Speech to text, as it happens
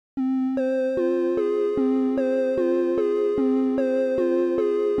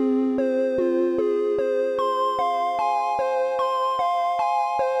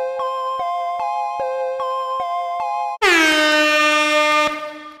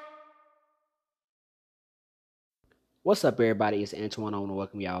What's up, everybody? It's Antoine. I want to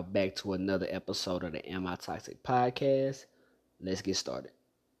welcome y'all back to another episode of the Am I Toxic podcast. Let's get started.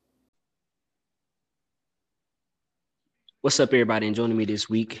 What's up, everybody? And joining me this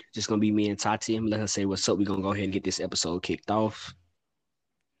week, just gonna be me and Tati. I'm gonna let her say what's up. We're gonna go ahead and get this episode kicked off.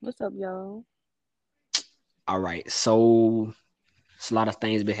 What's up, y'all? All right, so it's a lot of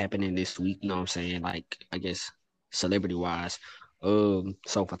things been happening this week. You know what I'm saying? Like, I guess celebrity wise.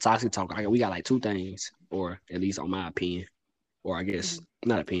 So for Toxic Talk, we got like two things, or at least on my opinion, or I guess Mhm.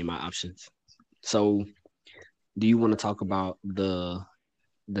 not opinion, my options. So, do you want to talk about the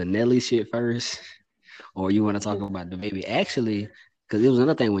Nelly shit first, or you want to talk about the baby? Actually, because it was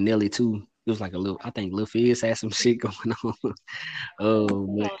another thing with Nelly too. It was like a little. I think Lil Fizz had some shit going on. I ain't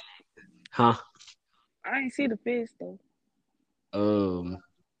see But all. huh? I ain't see the fish though. Um,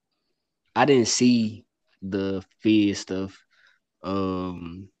 I didn't see the Fizz stuff.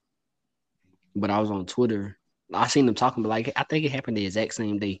 Um, but I was on Twitter. I seen them talking, but like I think it happened the exact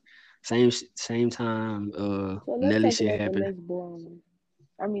same day, same time. So let's Nelly talk shit about the happened. less boring one.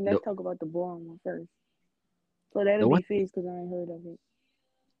 I mean, The let's talk about the boring one first. So that'll the what? be fish because I ain't heard of it.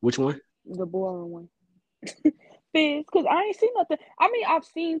 Which one? The boring one, fish because I ain't seen nothing. I mean, I've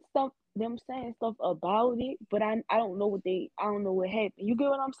seen stuff them saying stuff about it, but I don't know I don't know what happened. You get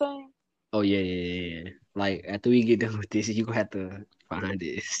what I'm saying? Oh yeah. Like after we get done with this, you gonna have to find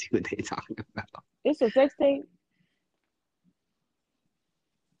it, see what they talking about. It's a sex tape.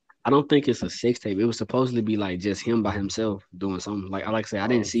 I don't think it's a sex tape. It was supposed to be like just him by himself doing something. Like I said, I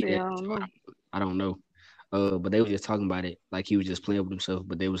didn't Oh, see see, that, I don't so know. I don't know. But they were just talking about it, like he was just playing with himself.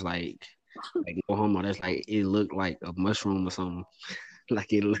 But they was like no homo. That's like it looked like a mushroom or something.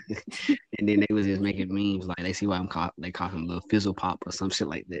 Like it, and then they was just making memes like they see why they call him little fizzle pop or some shit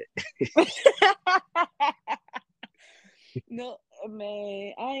like that. No,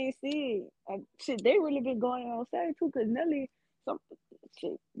 man, I ain't see it. Shit, they really been going outside too, cause Nelly, some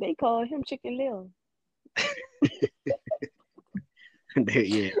shit, they call him Chicken Lil.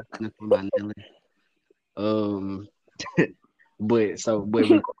 Yeah, nothing about Nelly. Um, but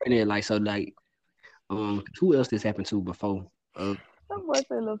regarding it, like so, like who else this happened to before? Uh, Some boy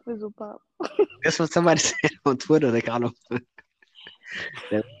say little fizzle pop. that's what somebody said on Twitter. They call him.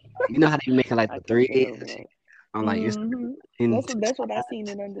 You know how they making like I the can't get threads over and shit that. on like Instagram Mm-hmm. and That's what I seen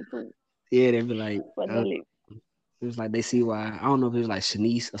it under too. yeah, they be like, For Nelly. it was like they see why I don't know if it was like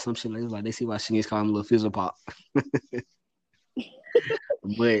Shanice or some shit. It was like they see why Shanice called him a little fizzle pop.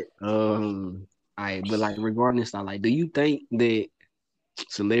 But but like regarding this, like, do you think that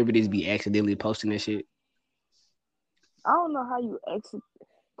celebrities be accidentally posting that shit? I don't know how you exit.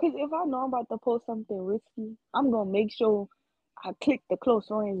 Cause if I know I'm about to post something risky, I'm gonna make sure I click the close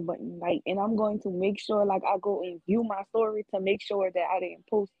friends button, like, and I'm going to make sure, like, I go and view my story to make sure that I didn't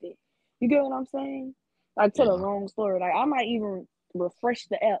post it. You get what I'm saying? Like to the Yeah, wrong story. Like I might even refresh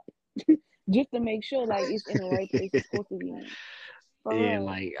the app just to make sure, like, it's in the right place it's supposed to be in. For yeah, real.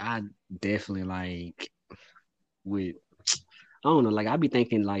 like I definitely like with I don't know, like I be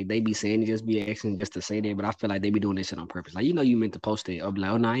thinking like they be saying it just be asking just to say that, but I feel like they be doing this shit on purpose. Like you meant to post it. I'll be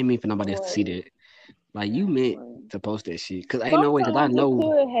like, oh no, I ain't mean for nobody else to see Right. that. Like you meant Right. to post that shit. Cause ain't no way, cause I Sometimes it know,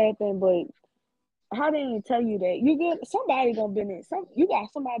 could happen, but how they didn't tell you that? You get somebody gonna be in it. You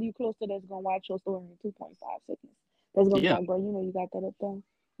got somebody you close to that's gonna watch your story in 2.5 seconds. That's gonna be yeah, like, bro, you got that up there.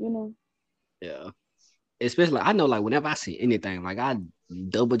 You know. yeah. Especially I know like whenever I see anything, like I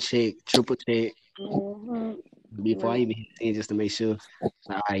double check, triple check Mm-hmm. before I Right. even hit send just to make sure.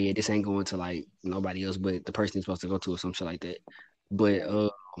 Like, all right, yeah, this ain't going to like nobody else, but the person it's supposed to go to or some shit like that. But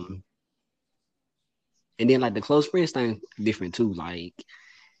Right. and then like the close friends thing different too. Like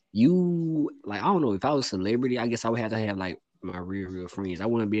like I don't know if I was a celebrity, I guess I would have to have like my real friends. I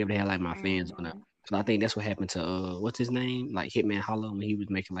wouldn't be able to have like my fans on it. Mm-hmm. So I think that's what happened to what's his name, like Hitman Hollow when he was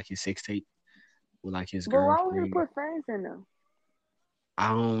making like his sex tape with like his But why would he girlfriend. put friends in them? I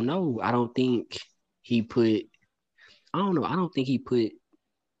don't know. I don't think he put. I don't know. I don't think he put.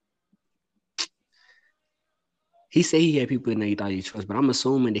 He said he had people in there he thought he trust, but I'm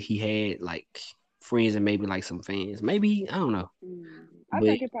assuming that he had like friends and maybe like some fans. Maybe I don't know, I but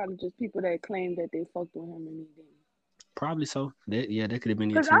think it probably just people that claim that they fucked with him and he didn't. probably so. That yeah, that could have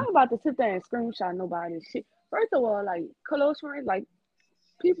been it Cause I too. ain't about to sit there and screenshot nobody's shit. First of all, like close friends, like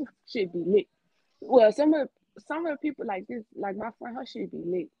people should be lit. Well, some of the people like this, like my friend, her shit be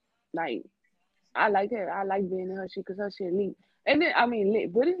lit. Like I like her. I like being in her shit because her shit lit. And then I mean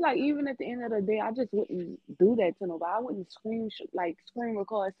lit, but it's like even at the end of the day, I just wouldn't do that to nobody. I wouldn't screen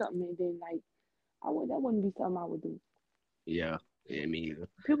record something and then like that wouldn't be something I would do. Yeah, yeah, me either.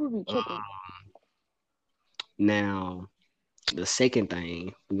 People be tripping. Um, Now the second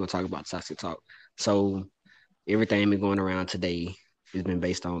thing we're gonna talk about toxic talk. So everything been going around today has been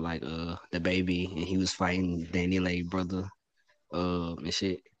based on like the baby, and he was fighting Daniela brother and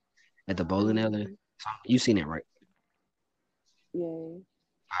shit at the bowling alley. Mm-hmm. So, you seen it, right? Yeah,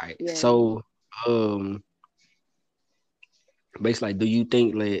 All right. yeah. So um basically, like, do you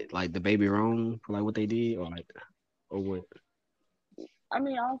think like the baby wrong for like what they did, or like or what? I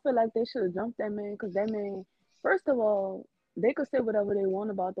mean, I don't feel like they should have jumped that man because that man, first of all, they could say whatever they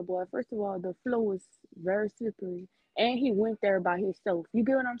want about the boy. First of all, the flow was very slippery, and he went there by himself. You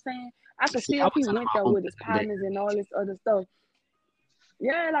get what I'm saying? I could See, see I if was he telling went my there homie with his the other day. partners and all this other stuff.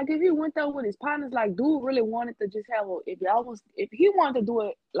 Yeah, like if he went there with his partners, like dude really wanted to just have a. If he wanted to do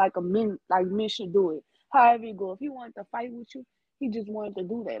it like men should do it. However you go, if he wanted to fight with you, he just wanted to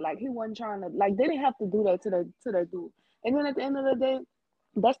do that. Like he wasn't trying to. Like they didn't have to do that to that dude. And then at the end of the day,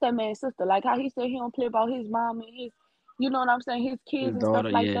 that's that man's sister. Like how he said he don't play about his mom and his, you know what I'm saying, his His kids and stuff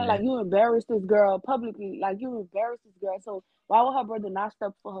daughter, like that. yeah. Like you embarrassed this girl publicly. Like you embarrassed this girl. So why would her brother not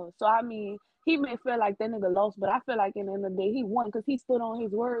step for her? So I mean, he may feel like that nigga lost, but I feel like in the end of the day he won because he stood on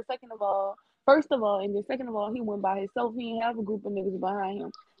his word. First of all, and then second of all, he went by himself. He didn't have a group of niggas behind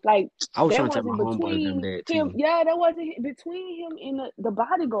him. Like I was that trying to tell my wasn't homeboys them between that him. too. Yeah, that wasn't between him and the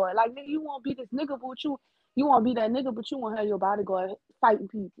bodyguard. Like nigga, you won't be this nigga, but you want to be that nigga, but you want to have your bodyguard fighting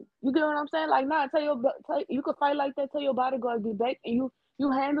people. You get what I'm saying? Like, nah, you could fight like that. Tell your bodyguard get back, and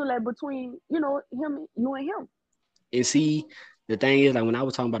you handle that between him, you and him. And see, the thing is, like when I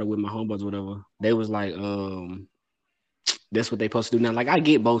was talking about it with my homeboys, or whatever, they was like, that's what they supposed to do now. Like I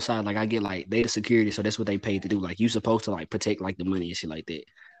get both sides. Like I get like they the security, so that's what they paid to do. Like you supposed to like protect like the money and shit like that.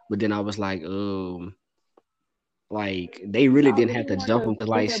 But then I was like they really Nah, didn't but have he to wanted jump to him because do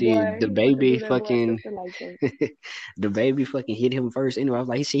like that shit, boy. the He wanted to baby do that boy fucking sister like that. the baby fucking hit him first. Anyway, I was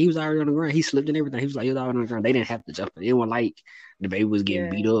like, he was already on the ground. He slipped and everything. He was like, he was already on the ground. They didn't have to jump him. It wasn't like the baby was getting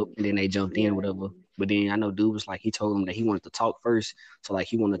beat Yeah, up and then they jumped in, yeah, whatever. But then I know dude was like, he told him that he wanted to talk first. So like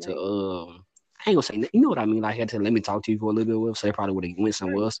he wanted to right, I ain't gonna say you know what I mean. Like I had to let me talk to you for a little bit with, so they probably would have went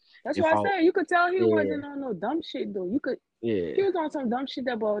somewhere right. else That's and why I fought. said you could tell he Yeah, wasn't on no dumb shit though. He yeah, was on some dumb shit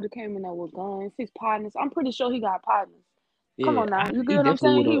that boy that came in there with guns, his partners. I'm pretty sure he got partners. Come yeah. on now. You He get what I'm definitely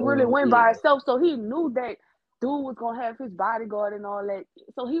saying? would He really have. went Yeah. by himself. So he knew that dude was gonna have his bodyguard and all that.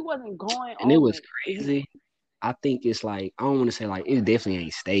 So he wasn't going And it on was that. If crazy. I think it's like I don't want to say like it definitely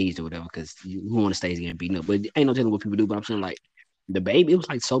ain't staged or whatever because who on the stage getting beaten up, but ain't no telling what people do. But I'm saying like the baby, it was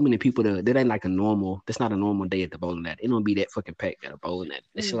like so many people that ain't like a normal. That's not a normal day at the bowling alley. It don't be that fucking packed at a bowling alley.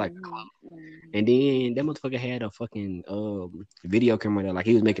 That shit like a club. mm-hmm, And mm-hmm. then that motherfucker had a fucking video camera there, like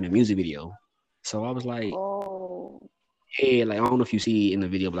he was making a music video. So I was like, Oh, yeah, like I don't know if you see it in the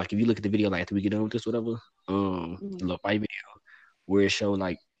video, but like if you look at the video, like after we get done with this, whatever, the mm-hmm. little fight video where it showed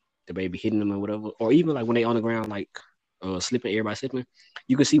like the baby hitting them or whatever, or even like when they on the ground like slipping, everybody slipping,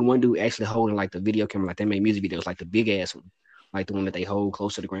 you can see one dude actually holding like the video camera, like they make music videos, like the big ass one, like the one that they hold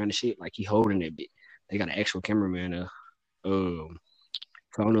close to the ground and shit, like he holding that bit. They got an actual cameraman.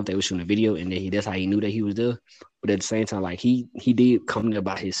 So I don't know if they was shooting a video and that's how he knew that he was there. But at the same time, like he did come there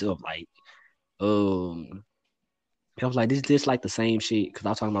by himself. Like um, I was like this like the same shit because I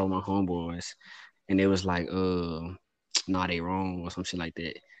was talking about with my homeboys and they was like nah they wrong or some shit like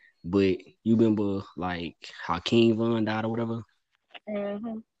that. But you remember like how King Von died or whatever?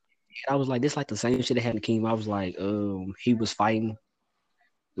 Mm-hmm. I was like, this like the same shit that happened to King. I was like, he was fighting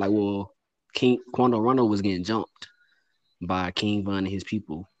like King Quando Rondo was getting jumped by King Von and his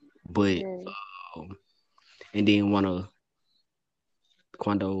people, but Yeah, um, and then one of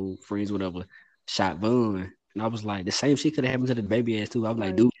Quando friends, whatever, shot Von. And I was like, the same shit could have happened to the baby ass too. I was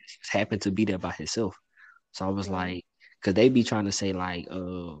like, right, dude just happened to be there by himself. So I was right. like, cause they be trying to say like,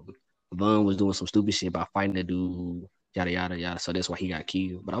 Von was doing some stupid shit by fighting the dude, yada yada yada. So that's why he got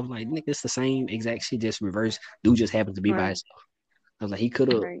killed. But I was like, nigga, it's the same exact shit, just reverse. Dude just happened to be by Right, himself. I was like, he could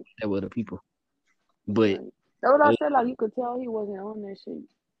have right, that with other people, but right. That's what I uh, said. Like you could tell he wasn't on that shit.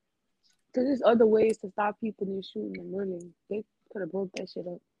 Cause there's other ways to stop people than shooting them. Really, they could have broke that shit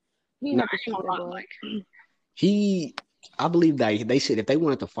up. He didn't nah, have to shoot that boy. he. I believe that they said if they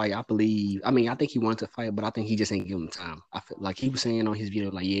wanted to fight, I believe. I mean, I think he wanted to fight, but I think he just ain't give him time. I feel like he was saying on his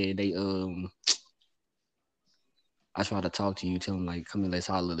video, like, yeah, they I try to talk to you, tell him like, come and let's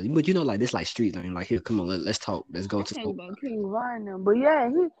holler. But you know, like this, like street lane. Like, here, come on, let's talk. Let's go I to think smoke. about King Ryan them, but yeah,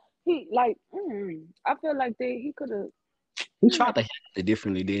 he like I feel like he could have He he didn't tried have to handle it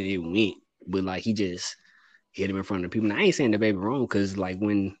differently than it went, but like he just hit him in front of the people. Now, I ain't saying the baby wrong because like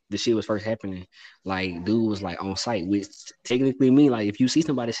when the shit was first happening, like dude was like on site, which technically mean like if you see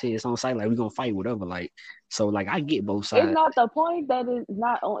somebody say it's on site, like we gonna fight, whatever. Like so, like I get both it's sides. not the point that it's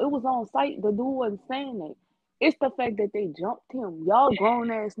not on. It was on site. The dude wasn't saying that. It's the fact that they jumped him. Y'all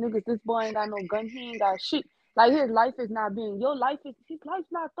grown ass niggas. This boy ain't got no gun. He ain't got shit. Like his life is not being your life is his life's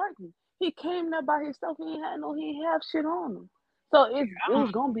not threatened. He came there by himself. He ain't have shit on him. So it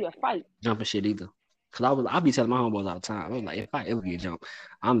was gonna be a fight. Jumping shit either. Cause I be telling my homeboys all the time. I was like, if I ever get jumped,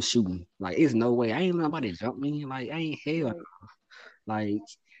 I'm shooting. Like, it's no way. I ain't letting nobody jump me. Like, I ain't hell. Right. Like,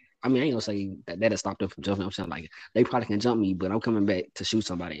 I mean, I ain't gonna say that'll stop them from jumping. I'm saying like they probably can jump me, but I'm coming back to shoot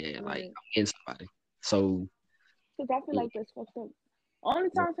somebody. And, like, Right. I'm hitting somebody. So Cause I feel like that's fucked up. Only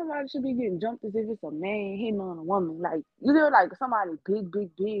time somebody should be getting jumped is if it's a man hitting on a woman. Like you know, like somebody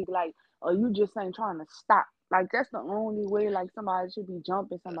big, like, or you just ain't trying to stop. Like that's the only way. Like somebody should be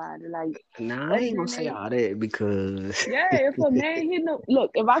jumping somebody. Like nah, I other ain't gonna than say that, all that because yeah. If a man hitting a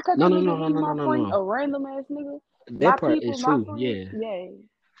look, if I catch a no, no, nigga no, no, hitting no, no, my no, friend, no. a random ass nigga, my That part people, is my true. friends, Yeah. yeah.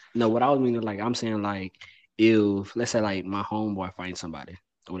 No, what I was meaning, like, I'm saying, like, if let's say like my homeboy fighting somebody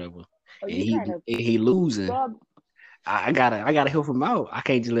or whatever, Or and you trying to he losing, grab I gotta help him out. I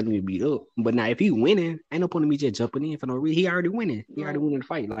can't just let him get beat up. But now if he winning, ain't no point in me just jumping in for no reason. He already winning. He already right. winning the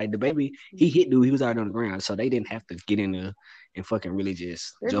fight. Like the baby, he hit dude. He was already on the ground, so they didn't have to get in there and fucking really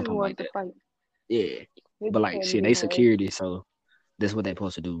just They jump just him like wanted to that. fight. Yeah. They But just like had to shit, get they their ass. security, so that's what they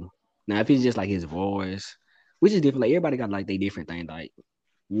supposed to do. Now if it's just like his voice, which is different. Like everybody got like they different thing. Like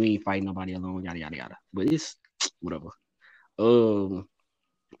you ain't fighting nobody alone, yada yada yada. But it's whatever. Um.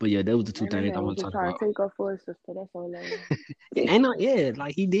 But yeah, those the two And that things I man was want to just talk trying about. to take up for his sister. That's all that was. Ain't no, yeah,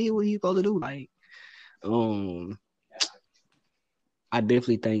 like he did what he supposed to do. Like, um, I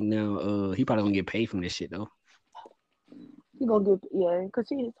definitely think now, he probably gonna get paid from this shit though. He gonna get yeah, cause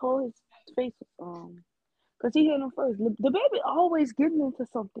he told his face cause he hit him first. The baby always getting into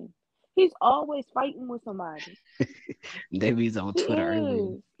something. He's always fighting with somebody. Davies on He Twitter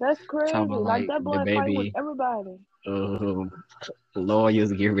earlier is. That's talking crazy. about Like like that the boy fight with baby, everybody. um,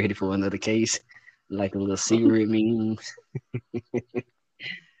 lawyers get ready for another case, like a little secret memes.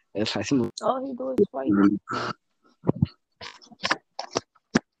 It's like some, All he do is fight.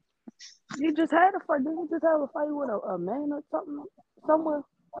 He just had a fight. Didn't he just have a fight with a man or something? Somewhere.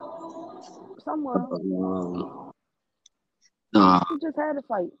 Somewhere. nah, He just had a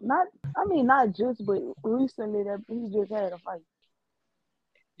fight. Not I mean not just but recently that he just had a fight.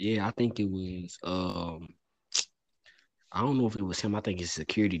 yeah, I think it was, I don't know if it was him. I think his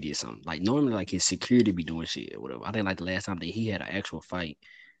security did something. Like normally, like his security be doing shit or whatever. I think like the last time that he had an actual fight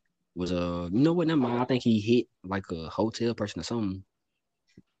was you know what? Never mind. I think he hit like a hotel person or something.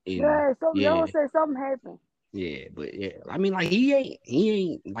 And Yeah, something yeah, y'all say something happened. yeah, but yeah, I mean like he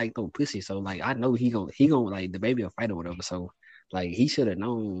ain't like no pussy. So like I know he gonna like the baby a fight or whatever. So like he should have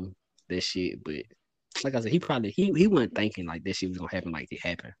known that shit. But like I said, he wasn't thinking like this shit was gonna happen like it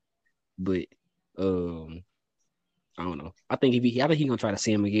happened. But um. I don't know. I think he gonna try to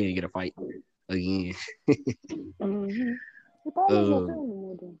see him again and get a fight again. Mm-hmm. He probably ain't gonna uh, feel no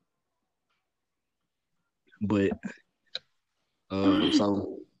more then. but so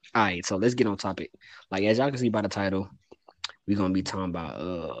all right, so let's get on topic. Like as y'all can see by the title, we're gonna be talking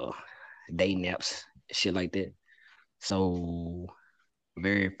about dating apps, shit like that. So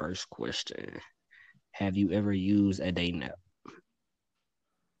very first question. Have you ever used a dating app?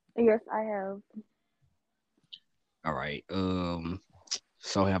 Yes, I have. All right.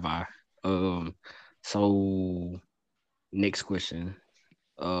 So have I. Um so next question.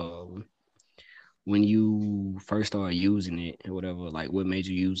 Um when you first started using it or whatever, like what made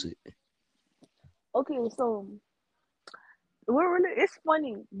you use it? Okay, so we're really it's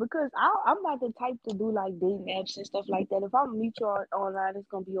funny because I'm not the type to do like dating apps and stuff like that. If I meet you online, it's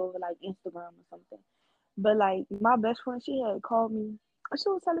gonna be over like Instagram or something. But like my best friend, she had called me. She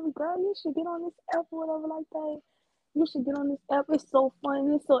was telling me, "Girl, you should get on this app or whatever like that. You should get on this app. It's so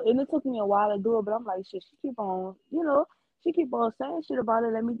fun. It's so." And it took me a while to do it, but I'm like, shit. She keep on, she keep on saying shit about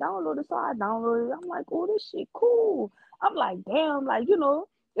it. Let me download it, so I downloaded it. I'm like, oh, this shit cool. I'm like, damn, like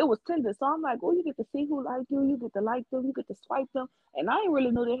it was Tinder, so I'm like, oh, you get to see who like you get to like them, you get to swipe them, and I didn't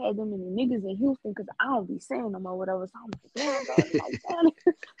really know they had them many niggas in Houston because I don't be seeing them or whatever. So I'm like, damn, dog, like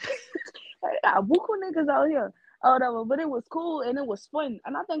damn. They got buku niggas out here or whatever, but it was cool and it was fun.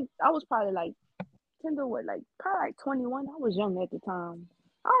 And I think I was probably like Tinder with like probably like 21. I was young at the time.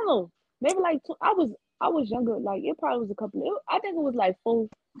 I don't know, maybe like I was younger. Like it probably was a couple. I think it was like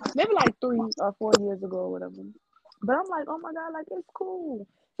maybe like 3 or 4 years ago or whatever. But I'm like, oh my god, like it's cool.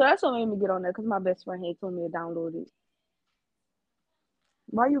 So that's what made me get on there because my best friend had told me to download it.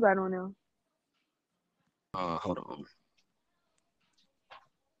 Why you got on there? Hold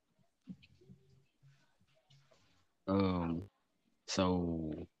on.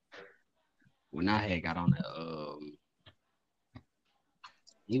 So when I had got on the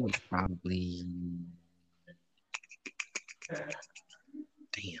it was probably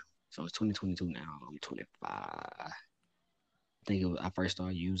damn. So it's 2022 now. I'm 25. I think I first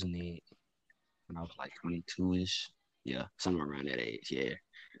started using it when I was like 22-ish. Yeah, somewhere around that age. Yeah.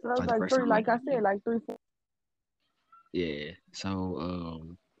 So that was Like the like first three, time I like I used said, it. like 3, 4. Yeah.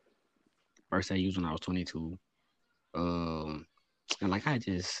 So first I used when I was 22. Um and like I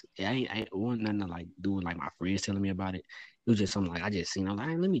wasn't nothing to like doing like my friends telling me about it. It was just something like I just seen. I'm like,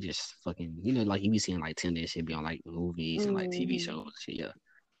 let me just fucking like you be seeing like Tinder and shit be on like movies and like TV shows Mm-hmm. and shit. Yeah.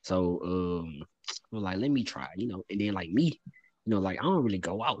 So I was like, let me try, and then like me, like I don't really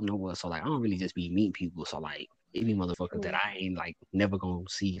go out nowhere. So like I don't really just be meeting people. So like any motherfuckers that I ain't like never gonna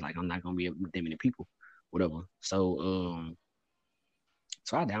see, like I'm not gonna be with that many people, whatever. So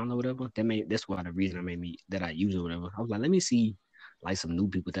I download whatever. That's why the reason I made me that I use it whatever. I was like, let me see like some new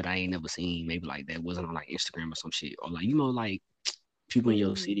people that I ain't never seen. Maybe like that wasn't on like Instagram or some shit. Or like like people in your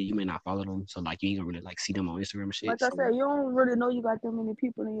Mm-hmm. city, you may not follow them. So like you ain't gonna really like see them on Instagram and shit. Like I So said, you don't really know you got that many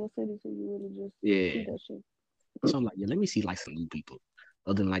people in your city, so you really just see yeah. that shit. So I'm like, yeah, let me see like some new people.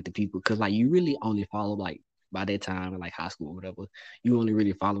 Other than like the people, cause like you really only follow like by that time in like high school or whatever, you only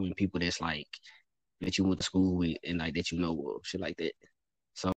really following people that's like that you went to school with and like that of, shit like that.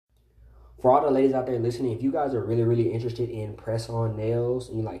 So For all the ladies out there listening, if you guys are really, really interested in press on nails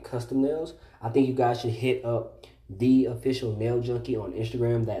and you like custom nails, I think you guys should hit up the official nail junkie on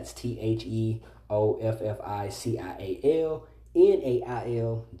Instagram. That's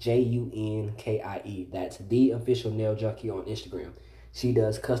TheOfficinAilNAilJunkie. That's the official nail junkie on Instagram. She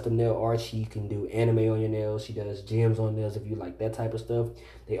does custom nail art. She can do anime on your nails. She does gems on nails if you like that type of stuff.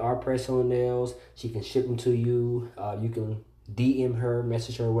 They are press on nails. She can ship them to you. You can DM her,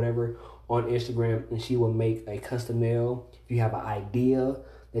 message her, whatever on Instagram, and she will make a custom nail. If you have an idea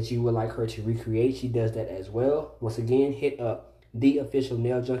that you would like her to recreate, she does that as well. Once again, hit up the official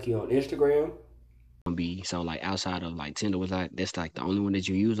nail junkie on Instagram. be so like outside of like Tinder, was like that's like the only one that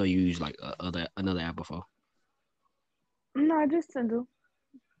you use, or you use like another app before? No, just Tinder.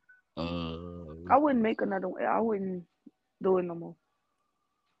 Uh, I wouldn't make another one. I wouldn't do it no more.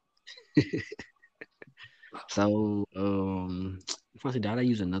 so if I say that, I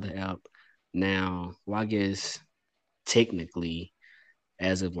use another app now. Well, I guess technically,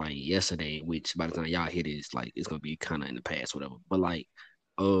 as of like yesterday, which by the time y'all hit it, it's like it's gonna be kind of in the past, whatever. But like,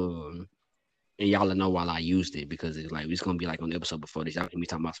 um, and y'all will know while I used it because it's like it's gonna be like on the episode before this. Y'all can be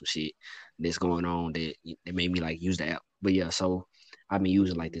talking about some shit that's going on that made me like use the app. But yeah, so I've been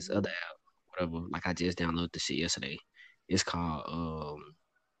using like this other app, whatever. Like I just downloaded the shit yesterday. It's called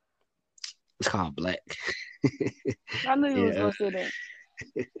Black. I knew you was yeah, gonna say that.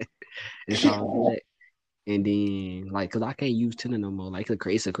 it's called Black. And then like, cause I can't use Tinder no more. Like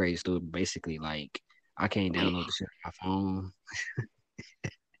it's a crazy story. Basically, like I can't download the shit on my phone.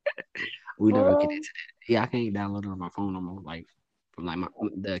 We never get For into that. Yeah, I can't download it on my phone no more. Like from like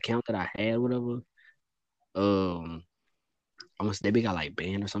the account that I had, whatever. Um, almost they got like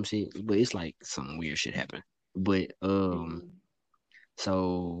banned or some shit, but it's like some weird shit happened. But real.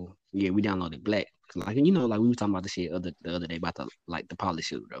 so yeah, we downloaded Black. Like like we were talking about the shit the other day about the polish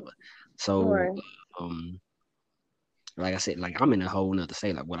shit, whatever. So Right. um, like I said, like I'm in a whole nother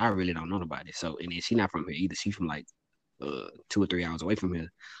state. Like what I really don't know about it. So and then she not from here either. She from like 2 or 3 hours away from here.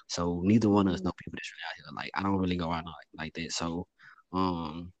 So neither one of us know Mm-hmm. people that's really out here. Like I don't really go out like that. So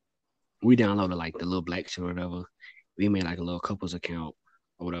um we downloaded like the little Black shit or whatever. We made like a little couples account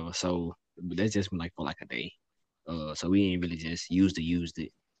or whatever. So that's just been like for like a day. So we ain't really just used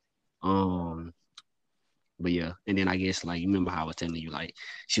it. Um, but yeah, and then I guess like you remember how I was telling you like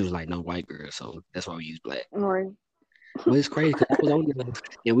she was like no white girl, so that's why we use Black. Right. But it's crazy because I was on there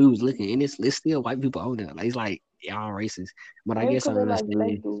and we was looking and it's still white people on there. Like it's like y'all racist. But I Maybe guess I because they like black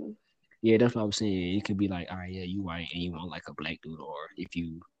understand. dudes. Yeah, that's what I was saying. It could be like, all right, yeah, you white and you want like a black dude, or if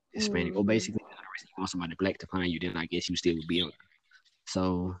you Hispanic, or Mm-hmm. basically you want somebody black to find you, then I guess you still would be on.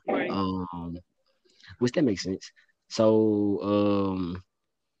 So, Right. which that makes sense. So,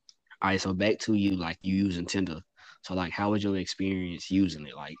 all right, so back to you, like you using Tinder. So, like, how was your experience using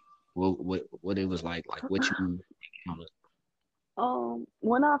it? Like, what it was like what you encountered?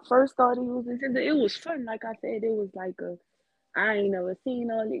 When I first started using Tinder, it was fun. Like I said, it was like I ain't never seen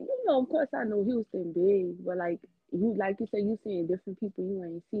all it. Of course I know Houston big, but like you said, you seeing different people you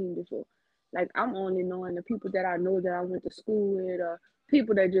ain't seen before. Like I'm only knowing the people that I know that I went to school with, or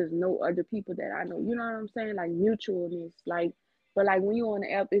people that just know other people that I know. You know what I'm saying? Like mutualness. But like when you on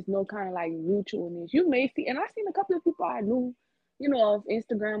the app, it's no kind of like mutualness. You may see, and I seen a couple of people I knew, off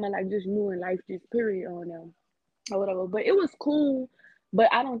Instagram, or like just knew in life, just period on them or whatever. But it was cool. But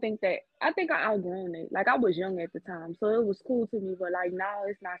I don't think that I think I outgrown it. Like I was young at the time, so it was cool to me. But like now,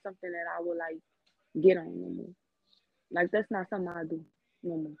 it's not something that I would like get on no more. Like that's not something I do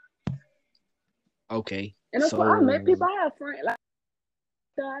no more. Okay. And of course, I met So people. I have friends like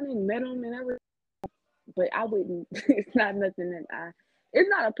I didn't met them and everything, but I wouldn't. It's not nothing that I. It's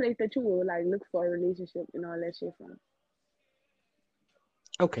not a place that you will like look for a relationship and all that shit from.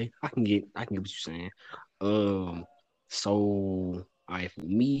 okay, I can get what you're saying. So all right, for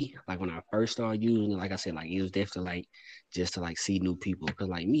me, like when I first started using it, like I said, like it was definitely like just to like see new people. Cause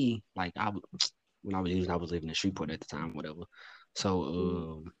like me, like when I was using, I was living in Shreveport at the time, whatever. So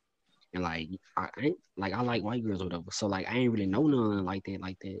Mm. and like I ain't like I like white girls or whatever. So like I ain't really know none like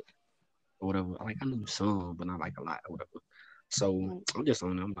that or whatever. Like I knew some, but not like a lot or whatever. So Right. I'm just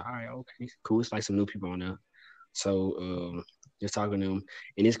on there. I'm like, all right, okay, cool. It's like some new people on there. So just talking to them,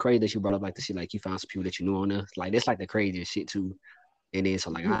 and it's crazy that you brought up like the shit, like you found some people that you knew on there. Like that's like the craziest shit too. And then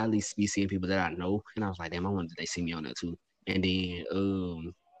so like I at least be seeing people that I know, and I was like, damn, I wonder if they see me on there too. And then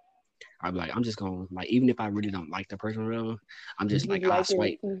I'm like, I'm just gonna like even if I really don't like the person or whatever, I'm just Just like I like it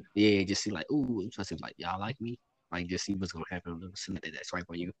and swipe, see. yeah, just see like, ooh, I'm trying to see like y'all like me, like just see what's gonna happen. See that swipe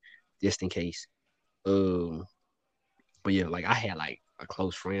on you, just in case. Um, but yeah, like I had like a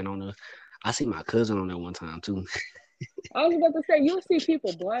close friend on there. I see my cousin on there one time too. I was about to say you see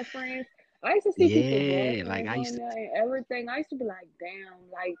people boyfriends. I used to see people Yeah, like boyfriends I used on to. there and everything. I used to be like, damn,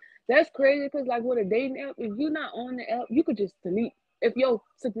 like that's crazy because like with a dating app, if you're not on the app, you could just delete. If your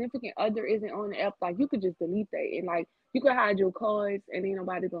significant other isn't on the app, like you could just delete that and like you could hide your cards and ain't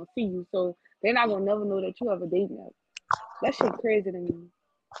nobody gonna see you. So they're not gonna never know that you have a dating app. That shit crazy to me.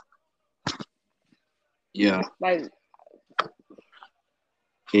 Yeah, Like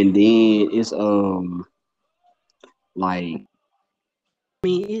and then it's like I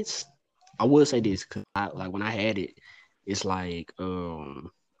mean it's I will say this because I like when I had it, it's like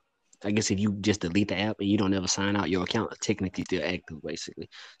I guess if you just delete the app and you don't ever sign out, your account is technically still active basically.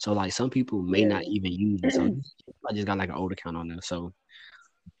 So like some people may not yeah. even use it. So I just got like an old account on there. So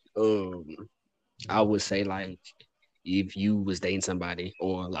um I would say like if you was dating somebody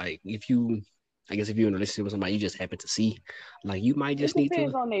or like if you I guess if you're in a relationship with somebody you just happen to see, like you might It just need to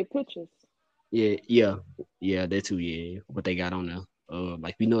depends on their pictures. yeah, that too, yeah. What they got on there.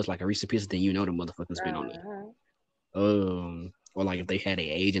 Like we know it's like a recent picture, then you know the motherfuckers been on there. Uh-huh. Or like if they had a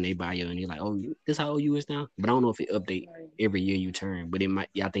age and they bio and you're like, oh, this how old you is now. But I don't know if it update Like, every year you turn, but it might.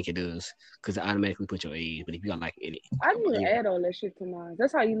 Yeah, I think it does because it automatically put your age. But if you got like I a didn't even bio, add all that shit to mine.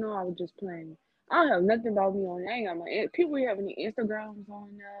 That's how you know I was just playing. I don't have nothing about me on there. I ain't got my people have any Instagrams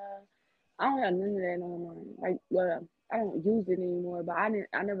on there. I don't have none of that on mine. Like, well, I don't use it anymore, but I didn't.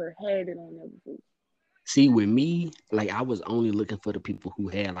 I never had it on there before. see with me, like I was only looking for the people who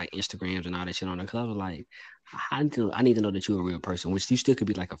had like Instagrams and all that shit on there. Cause I was like, I need to know that you're a real person, which you still could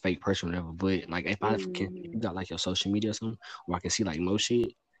be like a fake person or whatever. But like if you Mm-hmm. got like your social media or something, where I can see like most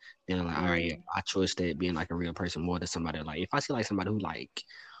shit, then I'm like, all right, Yeah, yeah, I trust that being like a real person more than somebody like if I see like somebody who like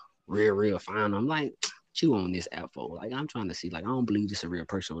real fine, I'm like, you on this app for? Like I'm trying to see, like I don't believe this a real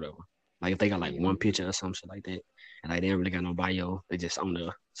person or whatever. Like if they got like one mm-hmm. picture or some shit like that, and like they don't really got no bio, they just on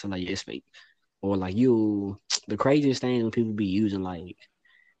the so like yeah, it's fake. Or like you, the craziest thing when people be using like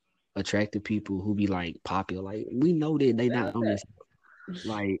attractive people who be like popular, like we know that they not That's on it. this.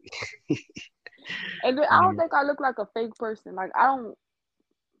 Like, And then I don't like think I look like a fake person. Like I don't.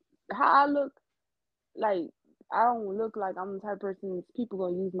 How I look, like I don't look like I'm the type of person people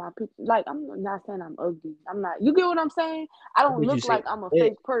gonna use my picture. Like I'm not saying I'm ugly. I'm not. You get what I'm saying? I I don't get you look say like I'm a that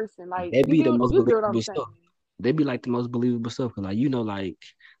fake person. Like that be the most you get what I'm believable stuff. saying? They be like the most believable stuff. Cause like like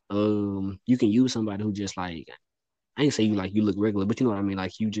you can use somebody who just like I ain't say you like you look regular, but you know what I mean.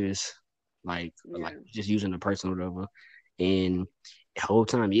 Like you just like Yeah. just using a person or whatever, and the whole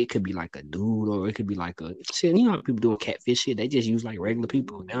time it could be like a dude or it could be like a shit. You know how people doing catfish shit? They just use like regular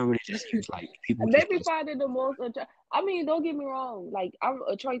people. They Mhm. don't really just use like people who And they just be post. finding the most. I mean, don't get me wrong. Like I'm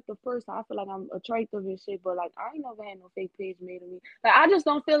attractive person. I feel like I'm attractive and shit. But like I ain't never had no fake page made of me. Like I just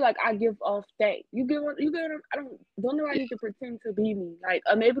don't feel like I give off that. You get what I don't know. I Yeah, need to pretend to be me. Like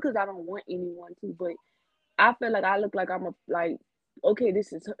maybe because I don't want anyone to. But I feel like I look like I'm a like. Okay,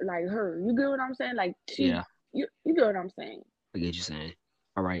 this is like her. You get what I'm saying? Like yeah, you get what I'm saying? I get you saying.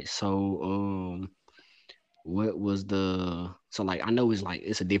 All right, so what was the so like I know it's like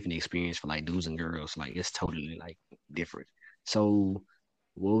it's a different experience for like dudes and girls. Like it's totally like different. So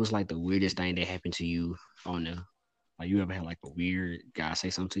what was like the weirdest thing that happened to you on the like you ever had like a weird guy say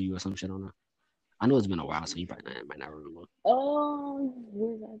something to you or some shit on there? I know it's been a while, so you probably might not remember.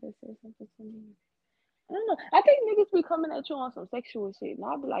 Where's I just say something to me? I don't know. I think niggas be coming at you on some sexual shit, and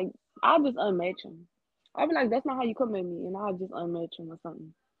I'll be like, I'll just unmatch them. I'll be like, that's not how you come at me, and I'll just unmatch them or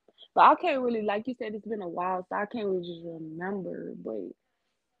something. But I can't really, like you said, it's been a while, so I can't really just remember. But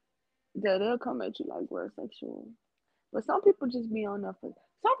they'll come at you like we're sexual. But some people just be on there for.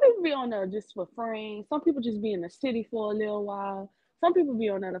 Some people be on there just for friends. Some people just be in the city for a little while. Some people be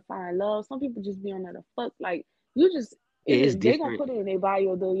on there to find love. Some people just be on there to fuck. Like you just, Yeah, it's they gonna different. put it in their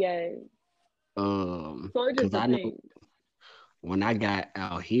bio though. Yeah. So it just Cause I know depends. when I got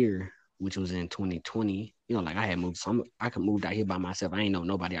out here, which was in 2020, like I had moved some I could move out here by myself. I ain't know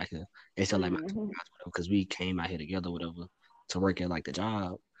nobody out here except like my two Hmm. guys, whatever, because we came out here together, whatever, to work at like the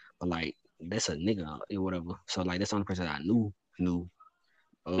job. But like that's a nigga or whatever. So like that's the only person I knew. You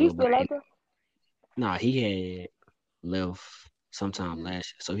But still out there? nah, he had left sometime Hmm.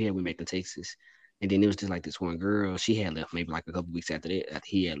 last year. So he had we back to Texas. And then it was just like this one girl, she had left maybe like a couple weeks after that, after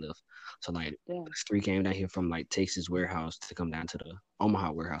he had left. So like Damn. us three came down here from like Texas warehouse to come down to the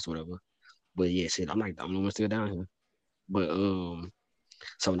Omaha warehouse, whatever. But yeah, shit, I'm like the only one still down here. But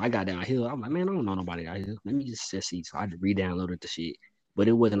so when I got down here, I'm like, man, I don't know nobody out here. Let me just see. So I re-downloaded the shit. But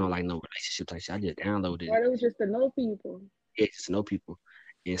it wasn't on like no relationship type shit. I just downloaded it. Right, it was just to know people. Yeah, just to know people.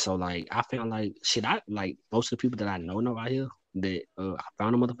 And so like I found like shit, I like most of the people that I know out here that I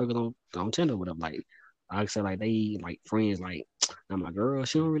found a motherfucker on Tinder with them. Like I said, like they like friends, like now my girl,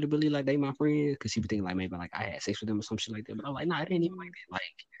 she don't really believe like they my friends because she be thinking like maybe like I had sex with them or some shit like that. But I'm like, nah, it ain't even like Hmm. that. Like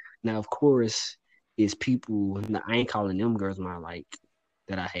now of course it's people, now, I ain't calling them girls my like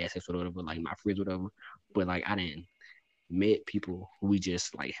that I had sex with or whatever, like my friends, whatever. But like I didn't met people who we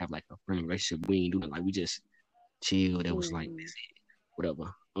just like have like a friend relationship. We ain't doing like we just chill. That was like Hmm. that's it,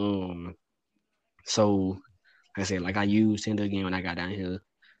 whatever. So like I said, like I used Tinder again when I got down here,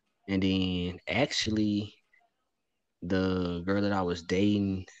 and then actually the girl that I was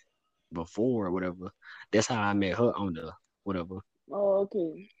dating before or whatever, that's how I met her on the whatever. Oh,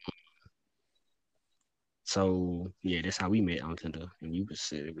 okay. So yeah, that's how we met on Tinder, and we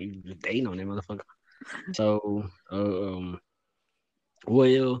was dating on that motherfucker. So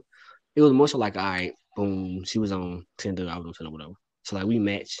well, it was more so like all right, boom, she was on Tinder, I was on Tinder, whatever. So like we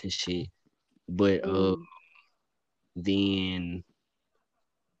matched and shit, but Mm. then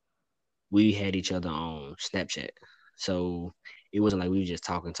we had each other on Snapchat. So it wasn't like we were just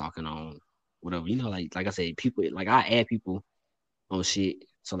talking on whatever. Like I said, people like I add people on shit.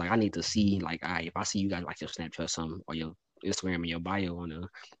 So like I need to see like if I see you guys like your Snapchat or something or your Instagram and your bio on the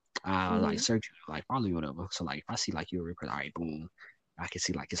like Hmm. search you, like follow you whatever. So like if I see like you're a real person, all right, boom. I can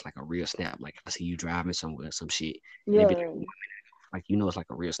see like it's like a real snap. Like I see you driving somewhere, some shit, and it be Yeah. like it's like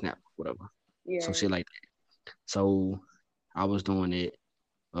a real snap, whatever. Some Yeah. shit like that. So I was doing it.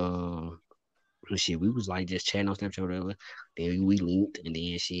 Uh, shit, we was like just chatting on Snapchat or whatever. Then we linked, and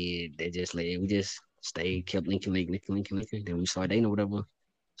then shit, they just like we just stayed, kept linking. Then we started dating or whatever.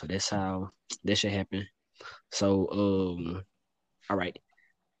 So that's how that shit happened. So all right.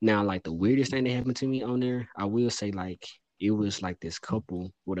 Now like the weirdest thing that happened to me on there, I will say like it was like this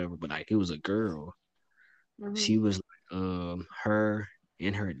couple, whatever, but like it was a girl. Hmm. She was her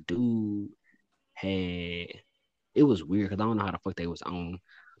and her dude had it was weird because I don't know how the fuck they was on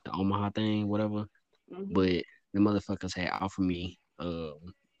the Omaha thing, whatever. Hmm. But the motherfuckers had offered me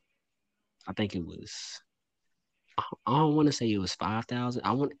I think it was I don't want to say it was 5,000.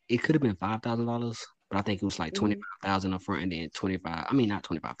 I want it could have been $5,000, but I think it was like Hmm. 25,000 up front and then 25. I mean not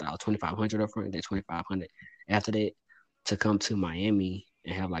 25,000, 2,500 up front and then 2,500 after that to come to Miami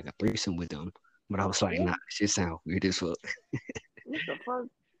and have like a threesome with them. But I was like, nah, What? this shit sound weird as fuck. What the fuck?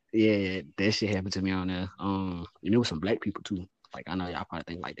 Yeah, that shit happened to me on there. And it was some black people too. Like I know y'all probably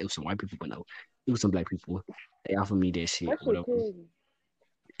think like there was some white people, but no, it was some black people. They offered me that shit, That shit whatever. crazy.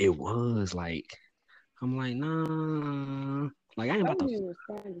 It was like I'm like, nah. Like I ain't How about to. would you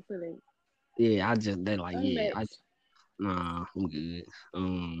respond to that? Yeah, I just they like yeah. Unmatched. Nah, I'm good.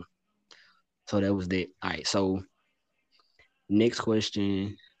 So that was that. All right. So next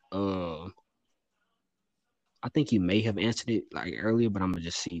question. Uh, I think you may have answered it like earlier, but I'm gonna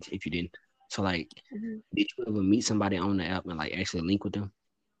just see if you didn't. So like, Hmm. did you ever meet somebody on the app and like actually link with them?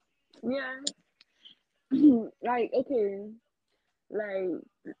 Yeah. Like okay. Like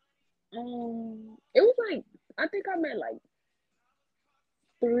it was like I think I met like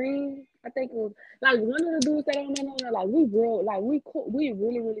three. I think it was like one of the dudes that I met on there. Like we real, like we cool, we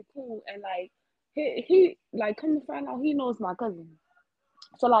really cool, and like he like come to find out he knows my cousin.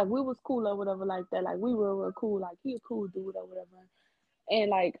 So like we was cool or whatever like that. Like we were real cool. Like he a cool dude or whatever. And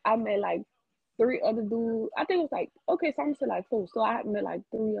like I met like three other dudes. I think it was like okay, so I'm still like four. So I met like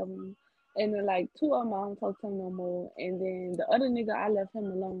three of them, and then like two of them I don't talk to him no more. And then the other nigga I left him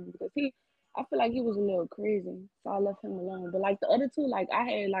alone because I feel like he was a little crazy, so I left him alone. But like the other two, like I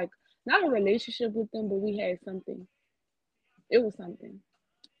had like not a relationship with them, but we had something. It was something.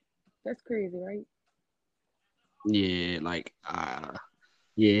 That's crazy, right? Yeah, like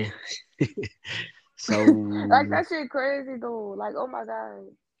yeah. So Like that shit crazy though. Like, oh my god.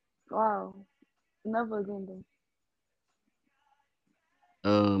 Wow. Never again though.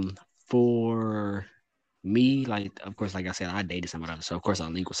 um for me, like of course, like I said, I dated somebody, so of course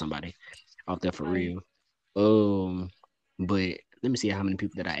I'll link with somebody out there for Right. real. But let me see how many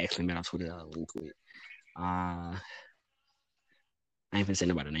people that I actually met on Twitter that I linked with. I ain't finna say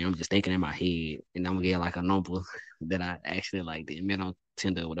nobody name. I'm just thinking in my head, and I'm gonna get like a number that I actually like that met on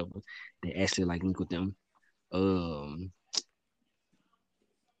Tinder or whatever. They actually like link with them. Um,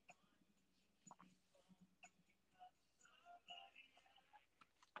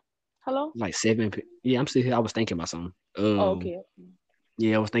 Hello? like seven. Yeah, I'm still here. I was thinking about something. Oh, okay.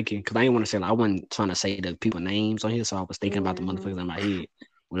 Yeah, I was thinking because I didn't want to say like, I wasn't trying to say the people names on here, so I was thinking about the Mm-hmm. motherfuckers in my head.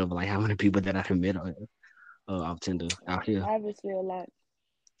 Whatever, like how many people that I have met on Tinder out here. Obviously a lot.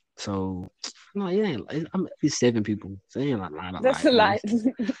 So no, it ain't. It's seven people. So it ain't like a That's lot. a lot.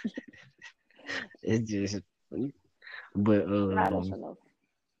 It's just, but Nah, that's enough.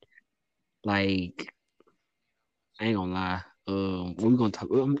 like I ain't gonna lie. We're gonna talk.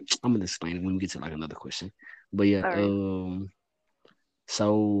 I'm gonna explain it when we get to like another question. But yeah. All right.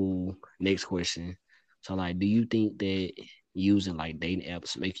 So next question. So like, do you think that using like dating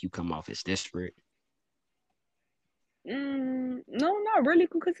apps make you come off as desperate? No, not really,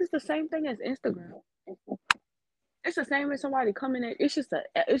 because it's the same thing as Instagram. It's the same as somebody coming in. It's just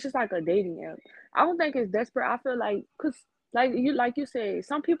like a dating app. I don't think it's desperate. I feel like, cause like you said,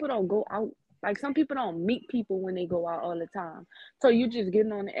 some people don't go out. Like some people don't meet people when they go out all the time. So you just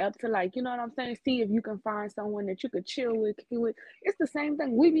getting on the app to like, you know what I'm saying? See if you can find someone that you could chill with, kick it with. It's the same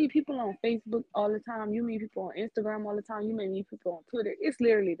thing. We meet people on Facebook all the time. You meet people on Instagram all the time. You may meet people on Twitter. It's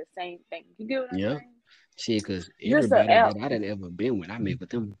literally the same thing. You get what I'm Yeah. saying? Shit, cause Just an everybody app. that I done ever been with, I met with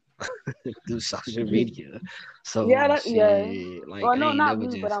them through social media. Yeah, So yeah. shit, like Well, I no, ain't not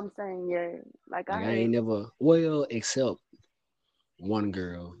never me, but just I'm saying, yeah. Like like I I ain't had, never well except one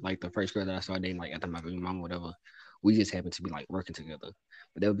girl, like the first girl that I started dating, like after my baby mama, whatever. We just happened to be like working together,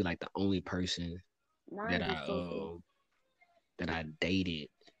 but that would be like the only person that mine's I is social. that I dated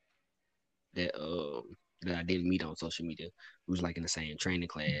that that I didn't meet on social media. We was like in the same training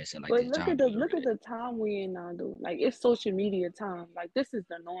class and like But this job that we were look at at. the time we in now, dude. Like it's social media time. Like this is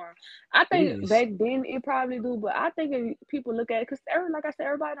the norm. I It think is. back then it probably do, but I think if people look at it, because like I said,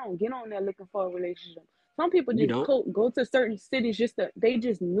 everybody don't get on there looking for a relationship. Some people You just don't? go to certain cities just to they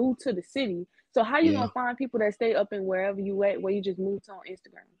just new to the city. So how you Yeah. gonna find people that stay up in wherever you at where you just moved to on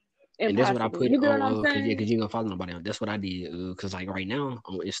Instagram? And that's what I Impossible. put You get what I'm on cause yeah, saying? cause you ain't gonna follow nobody on. That's what I did. Cause like right now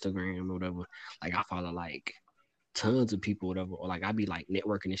on Instagram or whatever, like I follow like tons of people, whatever, or like I be like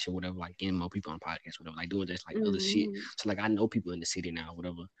networking and shit, whatever, like getting more people on podcasts, whatever, like doing just like other shit. Mm-hmm. So like I know people in the city now,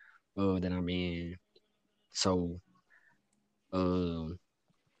 whatever, that I'm in. So um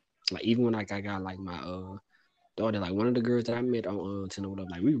like even when like I got like my daughter, like one of the girls that I met on Tinder, whatever,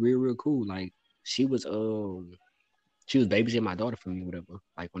 like we real cool. Like she was she was babysitting my daughter for me, whatever,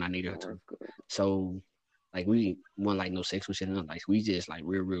 like when I needed her Oh, to. that's good. So like we want like no sexual shit, and like we just like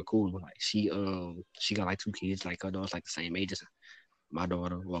real cool. Like she got like two kids, like her daughter's like the same age as my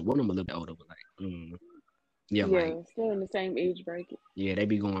daughter. Well, one of them a little bit older, but like yeah, like Yeah, still in the same age bracket. yeah, they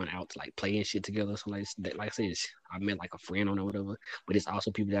be going out to like play and shit together. So like I said, I met like a friend on or whatever, but it's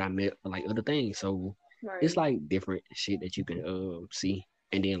also people that I met for like other things. So it's Right. like different shit that you can see.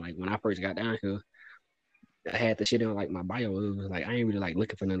 And then like when I first got down here, I had the shit in like my bio. It was like I ain't really like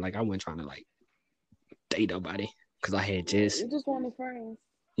looking for nothing. Like I wasn't trying to like date nobody because I had Right. just You just wanted friends.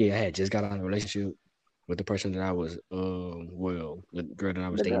 yeah, I had just got out of a relationship with the person that I was well, the girl that I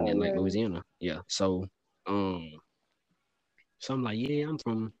was The dating girl, in like yeah. Louisiana. Yeah. Um so I'm like, yeah, I'm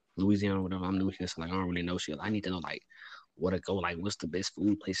from Louisiana, whatever. I'm new here, so like I don't really know shit. I need to know like where to go, like what's the best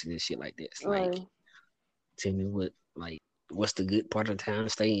food places and shit like this. Like Right. tell me what's the good part of town to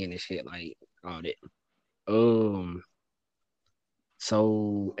stay in and shit, like all that. Um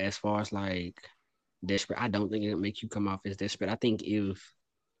so as far as like desperate, I don't think it make you come off as desperate. I think if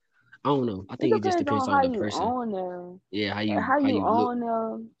I don't know. I It think it just depends depends on on how the you person. own them. Yeah, How how you you look. own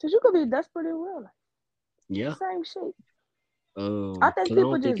them. Cause you could be desperate in real life. Yeah. Same shit. I think Cause I people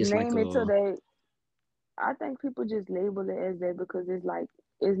don't think just it's like name it to a they. I think people just label it as that because it's like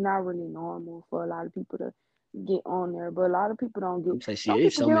it's not really normal for a lot of people to get on there. But a lot of people don't get. I'm saying shit, Some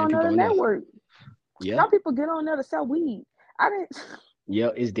there's people so get many on there people to on there. network. Yeah. Some people get on there to sell weed. I didn't. Yeah,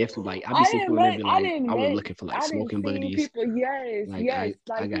 it's definitely like I be seeing people on there be I like, didn't I was met looking for like I didn't smoking see buddies. people. Yes, Like yes, I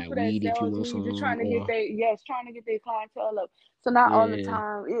like got people that weed if you sells want weed, just some trying to get or trying to get their clientele up. So not all the yeah.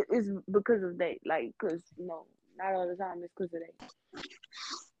 time it is because of that. Like, cause no, not all the time it's because of that.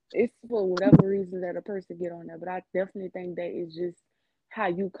 It's for whatever reason that a person get on there. But I definitely think that is just how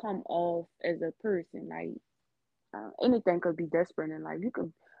you come off as a person. Like anything could be desperate in life. You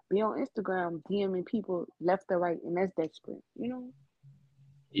could be on Instagram DMing people left or right, and that's desperate. You know?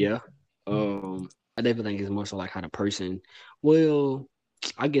 Yeah. I definitely think it's more so like how the person. Well,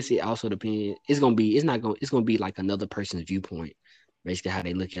 I guess it also depends. It's gonna be. It's not gonna. It's gonna be like another person's viewpoint, basically how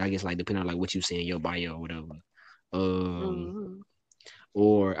they look. I guess like depending on like what you say in your bio or whatever. Um, Hmm.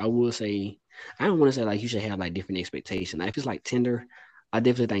 or I will say, I don't want to say like you should have like different expectations. Like if it's like Tinder, I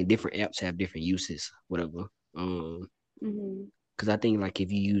definitely think different apps have different uses, whatever. Um, Hmm. because I think like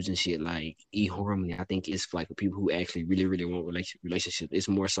if you using shit like eHarmony, I think it's like for people who actually really, really want relationship. It's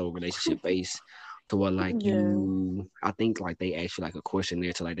more so relationship based to what like Yeah, you. I think like they actually like a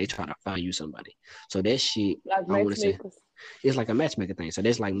questionnaire to like they try to find you somebody. So that shit, like I want to say matchmakers. it's like a matchmaker thing. So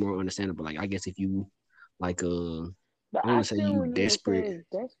that's like more understandable. Like I guess if you like But I don't I want to say still you wouldn't even say desperate. it's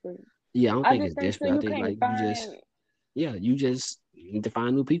desperate. Yeah, I don't I think just it's think so desperate. I you think can't like you just find. yeah, you just need to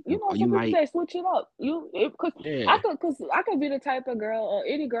find new people. You know, Or you some people might that switch it up. yeah. Cause I could be the type of girl, or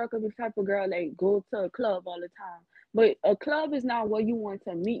any girl could be the type of girl that go to a club all the time. But a club is not where you want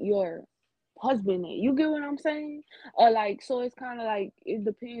to meet your husband at. You get what I'm saying? Or like, so it's kind of like it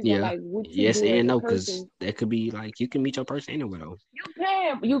depends on Yeah. like what you Yes do and as a no, because person. that could be like you can meet your person anywhere though.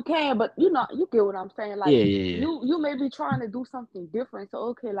 You can, but you know, you get what I'm saying. Like Yeah, yeah, yeah. you may be trying to do something different. So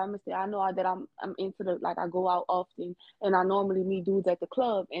okay, let me say, I know that I'm into the like I go out often, and I normally meet dudes at the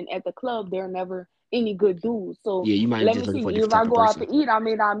club, and at the club they're never any good dudes. So Yeah, you might be let just me looking see for a if different I type of go out person. to eat, I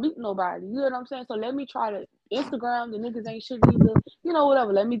may not meet nobody. You know what I'm saying? So let me try to Instagram. The niggas ain't shit either. You know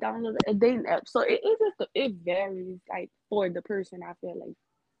whatever. Let me download a dating app. So it varies like for the person. I feel like.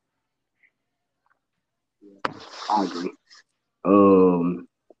 I agree. Um,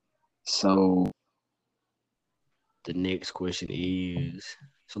 so the next question is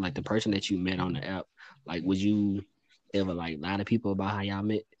so like the person that you met on the app, like would you ever like lie to people about how y'all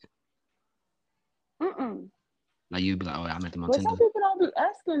met? Mm-mm. Like you'd be like, oh, I met them on But some Tinder. people don't be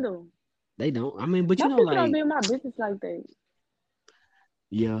asking though. They don't. I mean, but My you know, people don't like, be in my business like that.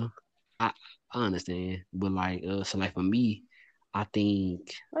 yeah, I I understand. But like, so like for me, I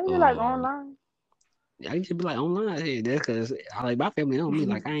think Maybe like um online. I used to be like online. Hey, that's because I like my family know me.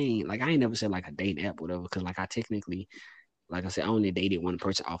 Like I ain't never said like a date app or whatever. Cause like I technically, like I said, I only dated one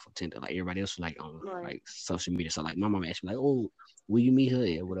person off of Tinder. Like everybody else was like on Right. like social media. So like my mom asked me like, oh, will you meet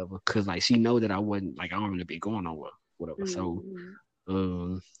her or whatever? Cause like she know that I wasn't like I don't really be going nowhere, whatever. So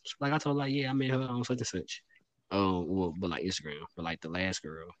Mm-hmm. like I told her, like yeah, I met her on such and such. Well, but like Instagram, but like the last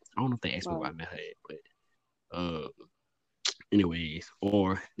girl, I don't know if they asked me where I Right. met her at, but anyways,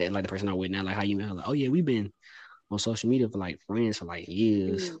 or that like the person I'm with now, like how you met her, like oh yeah, we've been on social media for like friends for like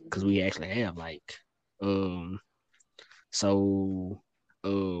years because Mm-hmm. we actually have like um so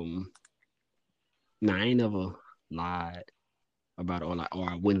nah, I ain't never lied about it or like or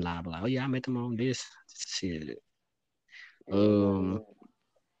I wouldn't lie but like oh yeah I met them on this shit. Um Yeah.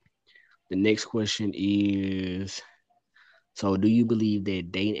 the next question is so do you believe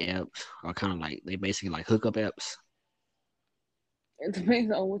that dating apps are kind of like they basically like hookup apps? It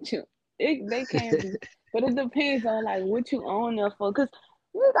depends on what you. They can be, but it depends on like what you own there for. Cause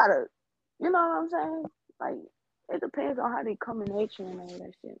you gotta, you know what I'm saying? Like it depends on how they come in at you and all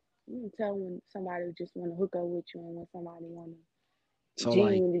that shit. You can tell when somebody just want to hook up with you and when somebody want to So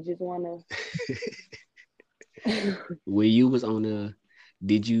like genuinely just want to. when you was on the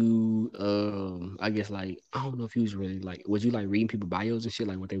did you I guess like I don't know if you was really like was you like reading people bios and shit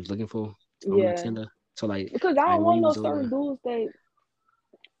like what they was looking for on the Yeah, Tinder? So because I don't when want you no was on certain the dudes that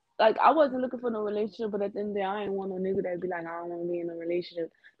like I wasn't looking for no relationship, but at the end of the day, I ain't want no nigga that be like, I don't want to be in a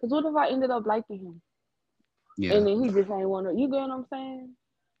relationship. Cause what if I ended up liking him yeah, and then he just ain't want to? You get what I'm saying?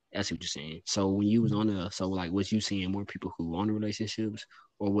 that's what you're saying. So when you was on the so like was you seeing more people who on the relationships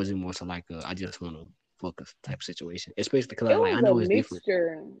or was it more so like I just want to focus type situation? Especially because It like was I a know it's different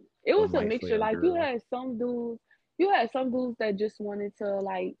mixture. It was from a like for mixture. your Like girl. you had some dudes that just wanted to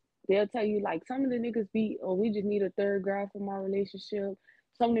like. They'll tell you like some of the niggas be, oh, we just need a third guy for my relationship.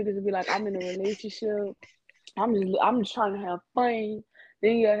 Some niggas will be like, I'm in a relationship. I'm just trying to have fun.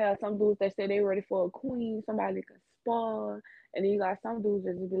 Then you have some dudes that say they ready for a queen, somebody that can spar. And then you got some dudes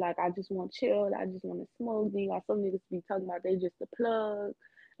that just be like, I just want chill, I just want to smoke. Then you got some niggas be talking about they just a plug.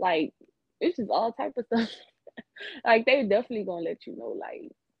 Like it's just all type of stuff. Like they definitely gonna let you know, like,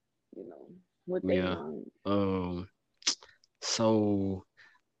 you know, what they Yeah. want. Um. So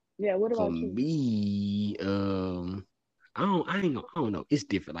Yeah, what for about you? me, I don't know. It's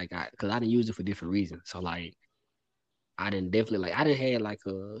different. Cause I didn't use it for different reasons. So like I didn't definitely like I didn't have like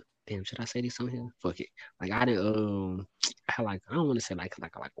a damn, should I say this on here? Fuck it. Like I didn't I had like I don't want to say like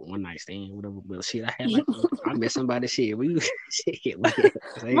a one night stand, whatever, but shit, I had like I met somebody shit. We shit, we had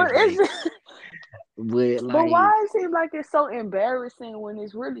But sex, it's like just, but but like why it seems like it's so embarrassing when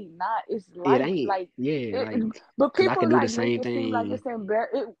it's really not? It's it life, ain't, like yeah, it. like But cause I people can do the like make same it seem like thing it's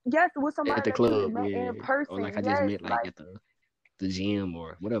embarrassing. Yes, with at somebody the that you just club, met in yeah. Or like I person. just Yes, met like like at the gym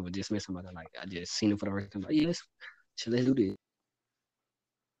or whatever, just met somebody like I just seen him for the first time. Like, yeah, let's do this.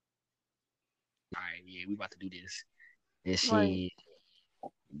 All right, yeah, we about to do this. And right. she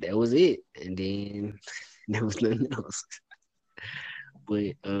that was it. And then there was nothing else.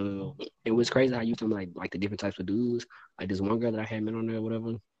 But it was crazy how you talking like the different types of dudes. Like this one girl that I had met on there, or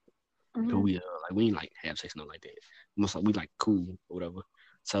whatever. Who Mm-hmm. we like we ain't like have sex nothing like that. Most like we like cool or whatever.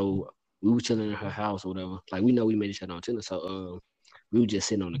 So we were chilling in her house or whatever. Like we know we met each other on Tinder. So we were just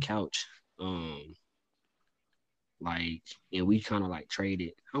sitting on the couch. Like and we kind of like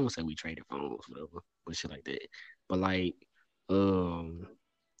traded. I don't want to say we traded phones, whatever, but shit like that. But like um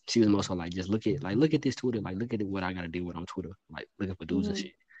she was more so like just look at this Twitter, like look at what I gotta deal with on Twitter, like looking for dudes and Mm-hmm.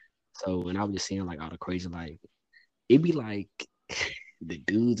 shit. So and I was just seeing like all the crazy like it'd be like the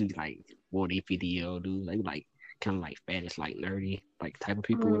dudes would be like 40, 50-year-old dudes, like kind of like fat, like nerdy, like type of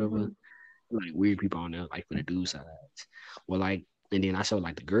people, whatever. Mm-hmm. Like weird people on there, like for the dude sides. Well, like and then I showed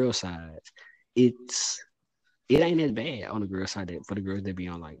like the girl sides. It's it ain't as bad on the girl side that for the girls that be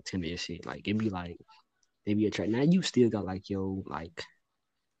on like Tinder and shit. Like it be like they be attracted. Now you still got like yo like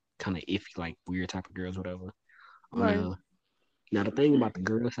kind of iffy like weird type of girls, whatever. On Right. now the thing about the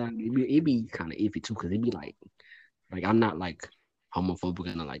girl side, it be kind of iffy too, cause it be like I'm not like homophobic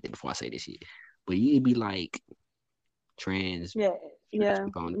and nothing like that before I say this shit, but it be like trans Yeah. Yeah.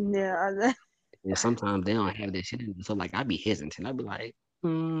 people on it. Yeah. And sometimes they don't have that shit in it. So like I be hesitant. I be like,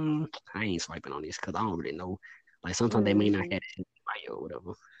 I ain't swiping on this because I don't really know. Like sometimes they may not have Mm-hmm. that shit in bio or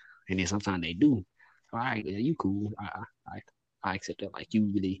whatever. And then sometimes they do. All right, yeah, you cool. I accept that. Like you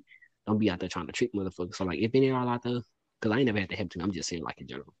really don't be out there trying to trick motherfuckers. So like if any are out there, because I ain't never had to happen to me, I'm just saying like in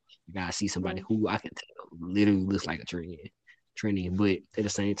general. You guys see somebody Right. who I can tell literally looks like a trend, but at the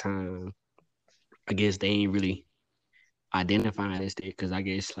same time, I guess they ain't really identifying as that because I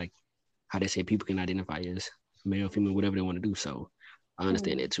guess like how they say people can identify as male, female, whatever they want to do. So I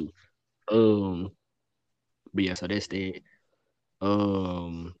understand Mm-hmm. that too. Um, but yeah, so that's that.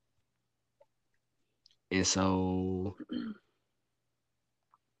 Um, and so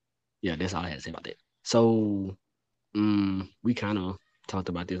yeah, that's all I had to say about that. So we kind of talked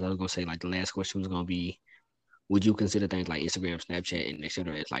about this. I was gonna say like the last question was gonna be, would you consider things like Instagram, Snapchat, and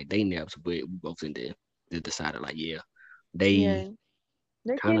etc. as like dating apps? But we both in the decided like yeah, they Yeah.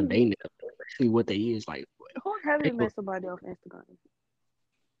 They kind can of be. dating apps. Actually, what they is like, Who they haven't go, met somebody off Instagram?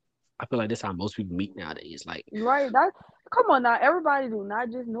 I feel like that's how most people meet nowadays. Like Right. That come on now. Everybody do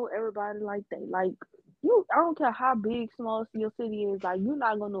not just know everybody like that. Like you, I don't care how big, small your city is. Like you're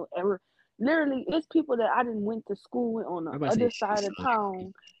not gonna know ever. Literally, it's people that I didn't went to school with on the I'm about to say other shit, side of so,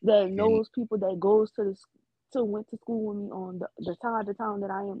 town that and knows people that goes to to went to school with me on the side of town that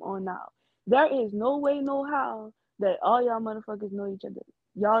I am on now. There is no way, no how that all y'all motherfuckers know each other.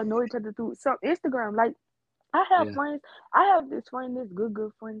 Y'all know each other through some Instagram. Like I have yeah, friends. I have this friend, this good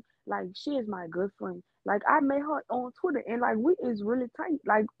friend. Like she is my good friend. Like I met her on Twitter, and like we is really tight.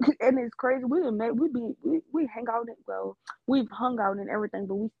 Like and it's crazy. We done met. We hang out. Well, we've hung out and everything,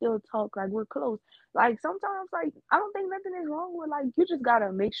 but we still talk. Like we're close. Like sometimes, like I don't think nothing is wrong with like you just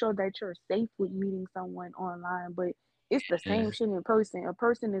gotta make sure that you're safe with meeting someone online. But it's the yeah, same shit in person. A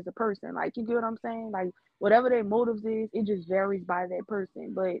person is a person. Like you get what I'm saying? Like whatever their motives is, it just varies by that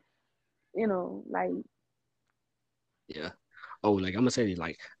person. But like yeah. Oh, like I'm gonna say this,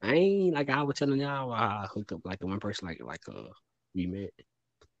 like I ain't like I was telling y'all I hooked up like the one person we met.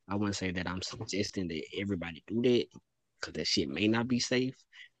 I wouldn't say that I'm suggesting that everybody do that because that shit may not be safe.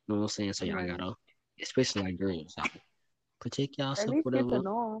 You know what I'm saying? So y'all right. gotta, especially like girls, y'all protect At yourself, least get to whatever.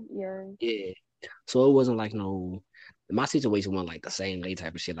 know them. Yeah. Yeah. So it wasn't like no. My situation wasn't like the same day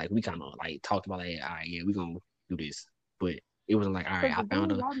type of shit. Like we kind of like talked about like, all right, yeah, we gonna do this, but it wasn't like, all right, Cause I the found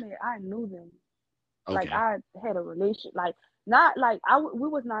dudes her. I met, I knew them. Like Okay. I had a relation. Like not like we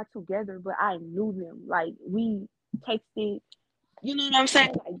was not together, but I knew them. Like we texted. You know what I'm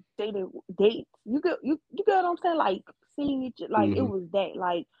saying? Like dated dates. You get what I'm saying? Like seeing each like it Mm-hmm. was that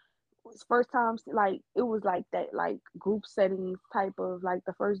like first time like it was like that like group settings type of like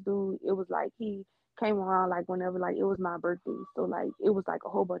the first dude it was like he came around like whenever like it was my birthday so like it was like a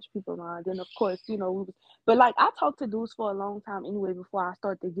whole bunch of people around then of course we was but like I talked to dudes for a long time anyway before I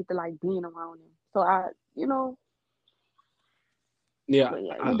started to get to like being around them so I you know Yeah, But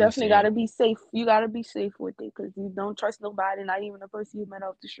yeah, I you definitely understand. gotta be safe. You gotta be safe with it because you don't trust nobody, not even a person you met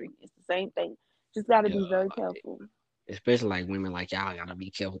off the street. It's the same thing. Just gotta Yeah, be very careful. especially like women, like y'all gotta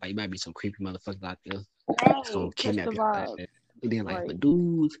be careful. Like, you might be some creepy motherfuckers out there that's gonna Right. Catch the kidnap your ass. vibes. And then like for Right.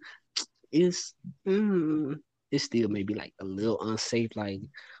 dudes, it's it still may be like a little unsafe. Like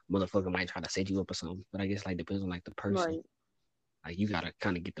motherfucker might try to set you up or something. But I guess like depends on like the person. Right. Like you gotta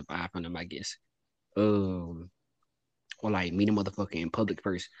kind of get the vibe from them, I guess. Um, or like meet a motherfucker in public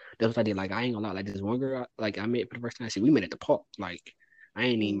first. That's what I did. Like I ain't gonna lie. Like this one girl, like I met for the first time. See, we met at the park. Like I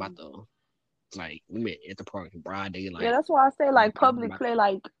ain't even about Mm. to. Like we met at the park in broad Yeah, daylight. that's why I say I'm like public about play,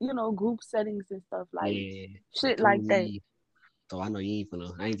 like group settings and stuff, like yeah, like shit come like with that. me. So I know you ain't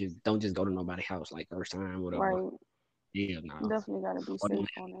finna. I ain't just don't just go to nobody's house like first time, whatever. Right. Yeah, nah. Definitely gotta be Or don't safe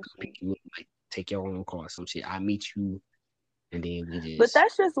have on to that come pick shit. you up, like take your own car or some shit. I meet you and then we But just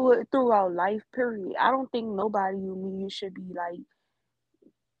that's just what throughout life, period. I don't think nobody you meet you should be like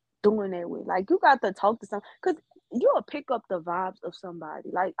doing that with. Like you got to talk to some because you'll pick up the vibes of somebody.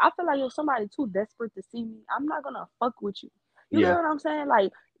 Like I feel like if somebody too desperate to see me, I'm not gonna fuck with you. You get yeah, what I'm saying?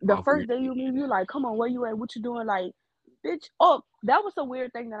 Like the off real first day shit. you meet, you like, come on, where you at? What you doing? Like, bitch. Oh, that was a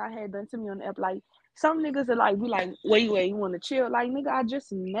weird thing that I had done to me on the app. Like some niggas are like, be like, where you at? You want to chill? Like nigga, I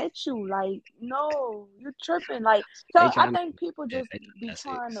just met you. Like no, you tripping. Like They so, I kind of think people yeah, just they be got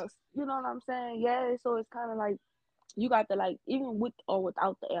trying sex. to, you know what I'm saying? Yeah. So it's kind of like you got to like even with or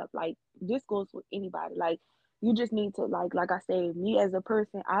without the app like this goes with anybody like you just need to like I say me as a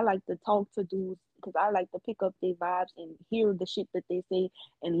person I like to talk to dudes because I like to pick up their vibes and hear the shit that they say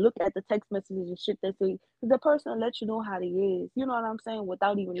and look at the text messages and shit they say because the person will let you know how they is, you know what I'm saying,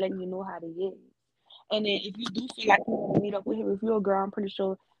 without even letting you know how they is. And then if you do feel like you want to meet up with him, if you're a girl, I'm pretty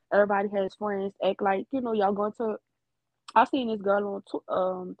sure everybody has friends act like y'all going to. I seen this girl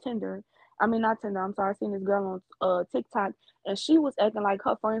on Tinder. I mean not Tinder. I'm sorry. I seen this girl on TikTok, and she was acting like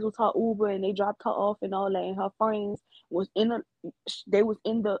her friends was her Uber, and they dropped her off and all that. And her friends was in the, they was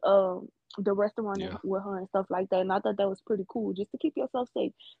in the restaurant Yeah, with her and stuff like that. And I thought that was pretty cool, just to keep yourself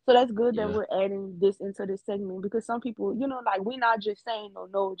safe. So that's good that yeah. we're adding this into this segment because some people, like we're not just saying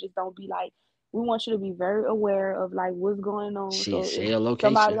no, just don't be like. We want you to be very aware of like what's going on. Shit, So if share a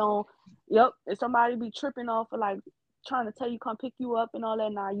somebody location. don't, yep, if somebody be tripping off of like trying to tell you come pick you up and all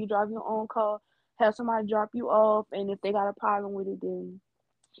that. Now you drive your own car, have somebody drop you off, and if they got a problem with it, then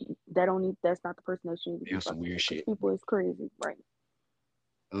that's not the person that you need to be Yeah, some fucking weird with because shit. people is crazy, right?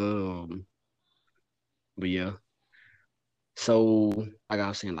 Um, but yeah. So like I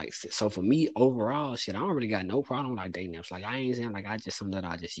was saying, like so for me overall, shit, I don't really got no problem with like dating apps. Like I ain't saying like I just something that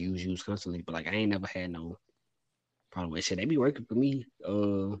I just use constantly, but like I ain't never had no problem with shit. They be working for me.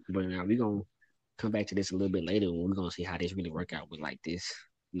 But now we gonna come back to this a little bit later when we're gonna see how this really work out with like this,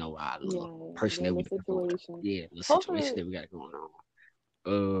 our little person Yeah, that the we got going on. situation. Yeah, the situation Hopefully that we got going on.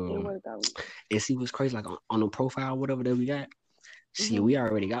 it Um, work out. and see what's crazy, like on the profile, whatever that we got. See, Mhm. we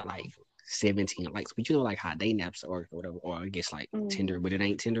already got like 17 likes, but you know, like how dating apps work or whatever, or I guess like Mhm. Tinder, but it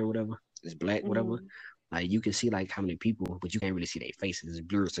ain't Tinder or whatever. It's black, whatever. Mhm. Like you can see like how many people, but you can't really see their faces. It's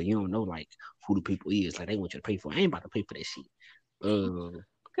blurred, so you don't know like who the people is. Like they want you to pay for. It. I ain't about to pay for that shit. Uh,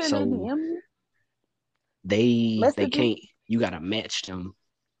 Can they so DM you? they Message you? can't. You gotta match them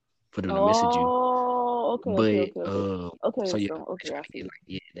for them to message you. Oh, But okay. Okay, so yeah, so okay, I like see.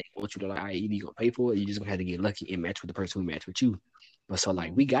 yeah, they want you to like, all right, either you gonna pay for it, or you just gonna have to get lucky and match with the person who match with you. But so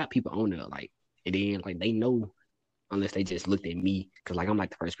like Mhm. we got people on there, like, and then like they know unless they just looked at me, cause like I'm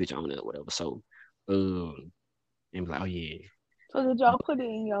like the first picture on it or whatever. So and be like, oh yeah, So did y'all put it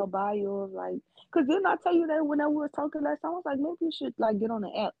in your bio of like, cause didn't I tell you that whenever we were talking last time? I was like, maybe you should like get on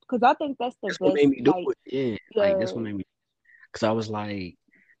the app, cause I think that's the that's what made best. me do Like, it. Yeah, like yeah, that's what made me, cause I was like,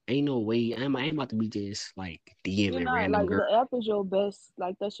 ain't no way, I ain't about to be just like you're DMing not random like girls. the app is your best.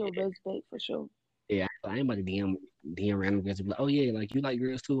 Like that's your best bet for sure. Yeah, I ain't about to DM random girls and be like, oh yeah, like you like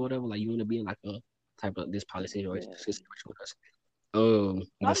girls too or whatever. Like you want to be in like a type of this policy or Yeah, situation with us. I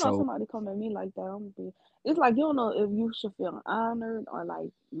But know so somebody come at me like that. It's like you don't know if you should feel honored or like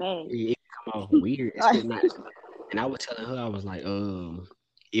mad. it come off weird. It's Like, really not. And I was telling her, I was like,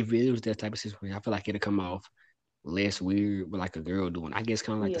 if it was that type of situation, I feel like it'll come off less weird, but like a girl doing. I guess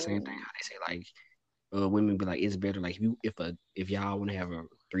kind of like the yeah, same thing. How they say like, women be like, it's better like if y'all want to have a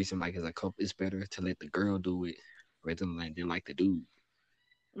threesome like as a couple, it's better to let the girl do it rather than like the dude.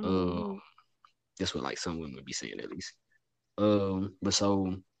 Uh, hmm that's what like some women be saying at least. But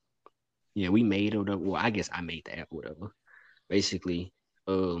so yeah, we made it. Whatever. Well, I guess I made the app, whatever. Basically,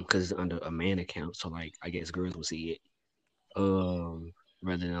 because it's under a man account, so like I guess girls will see it.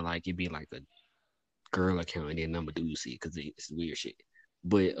 Rather than like it be like a girl account and then number dudes see it because it's weird shit.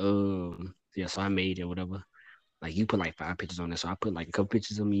 But yeah, so I made it, whatever. like you put like 5 pictures on there. So I put like a couple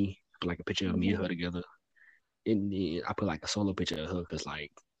pictures of me, put like a picture of me and her together, and then I put like a solo picture of her because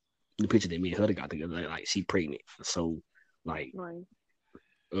like the picture that me and her got together, like she pregnant. So like Right.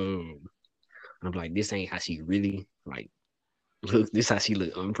 um, I'm like this ain't how she really like look. This how she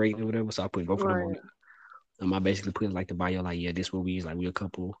look unpregnant or whatever. So I put both of them on Right. there. I basically put like the bio, like, yeah, this what we is, like we a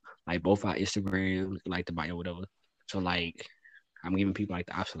couple, like both our Instagrams, like the bio, whatever. So like I'm giving people like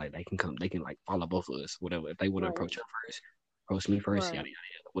the option, like they can like follow both of us, whatever. If they want to Right. approach me first, yada Right. yada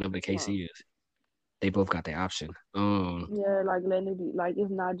yada, whatever the case Right. is. They both got that option. Yeah, like letting it be like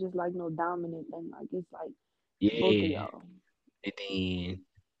it's not just like no dominant thing. Like it's like both of Yeah, y'all. and then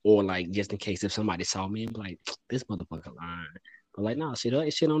or like just in case if somebody saw me and be like, this motherfucker lying. But like, nah, shit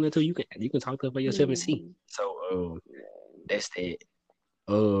on there too. You can talk to her for yourself and see. Mm-hmm. So Yeah. that's that.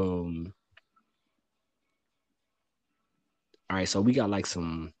 Um all right, so we got like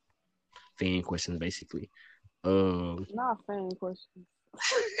some fan questions basically. Um, Not fan questions.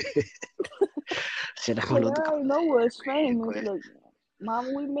 shit, I don't Cause know I what to call already know what's it. famous. Look,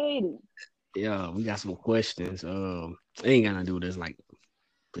 mama, we made it. Yeah, we got some questions. It ain't got to do with this like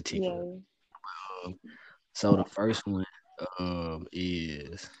particular. Yeah. Um, so the first one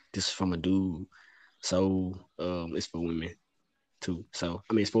is this is from a dude. So it's for women too. So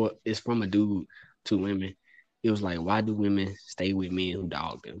I mean it's from a dude to women. It was like, why do women stay with men who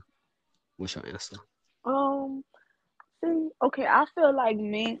dog them? What's your answer? Um. See, okay, I feel like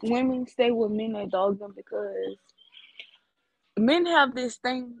women stay with men that dog them because men have this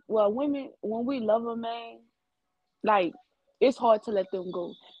thing. Well, women, when we love a man, like it's hard to let them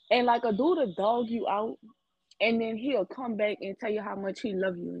go. And like a dude will dog you out, and then he'll come back and tell you how much he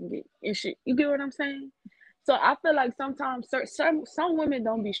love you and shit. You get what I'm saying? So I feel like sometimes some women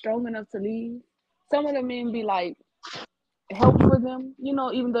don't be strong enough to leave. Some of the men be like help for them,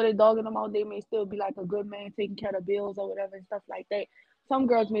 even though they dogging them out, they may still be like a good man taking care of bills or whatever and stuff like that. Some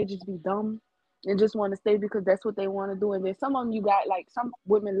girls may just be dumb and just want to stay because that's what they want to do. And then some of them you got like some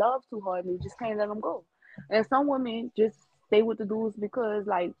women love too hard and they just can't let them go. And some women just stay with the dudes because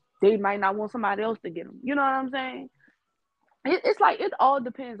like they might not want somebody else to get them. You know what I'm saying? It's like it all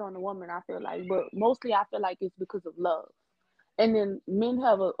depends on the woman. I feel like, but mostly I feel like it's because of love. And then men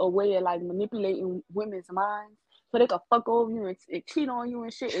have a way of like manipulating women's minds so they can fuck over you and cheat on you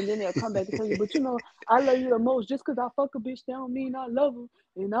and shit, and then they'll come back and tell you, but I love you the most. Just because I fuck a bitch, that don't mean I love her,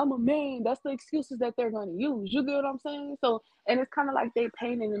 and I'm a man. That's the excuses that they're gonna use. You get what I'm saying? So, and it's kind of like they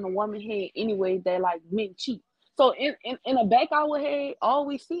painting in a woman's head anyway that like men cheat. So in a back our head, all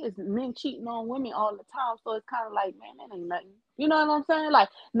we see is men cheating on women all the time. So it's kind of like, man, that ain't nothing. You know what I'm saying? Like,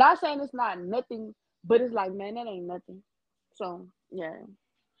 not saying it's not nothing, but it's like, man, that ain't nothing. So yeah,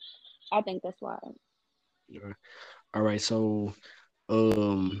 I think that's why. All right, so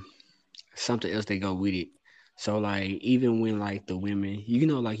um something else that go with it. So like even when like the women,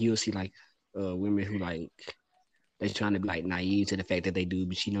 like you'll see like women who like they trying to be like naive to the fact that they do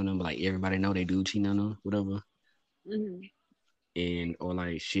be cheating on them, but like everybody know they do cheating on them, whatever. Hmm. And or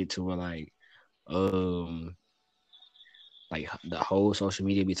like shit to where um like the whole social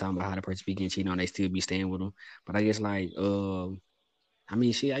media be talking about how the person be getting cheated on, they still be staying with them. But I guess like I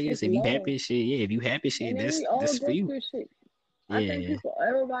mean shit, I guess It's if you love, happy shit, yeah, if you happy shit, and then we all that's for go you. through shit. I think Yeah.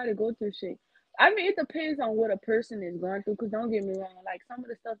 everybody go through shit. I mean, it depends on what a person is going through. Cause don't get me wrong, like some of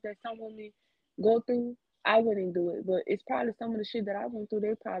the stuff that some women go through, I wouldn't do it. But it's probably some of the shit that I went through,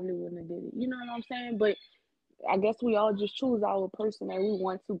 they probably wouldn't have did it. You know what I'm saying? But I guess we all just choose our person that we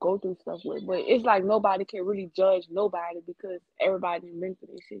want to go through stuff with. But it's like nobody can really judge nobody because everybody done been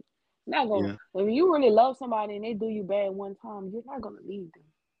through this shit. Not gonna Yeah. when you really love somebody and they do you bad one time, you're not gonna leave them.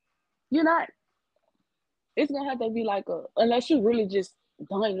 You're not. It's gonna have to be like a unless you really just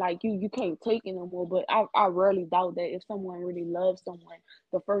done like you can't take it no more. But I rarely doubt that if someone really loves someone,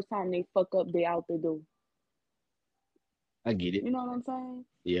 the first time they fuck up, they out the door. I get it. You know what I'm saying?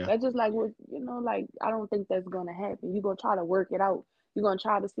 Yeah. That's just like what like I don't think that's gonna happen. You're gonna try to work it out. You're gonna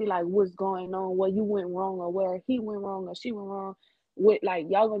try to see like what's going on, where you went wrong or where he went wrong or she went wrong. With like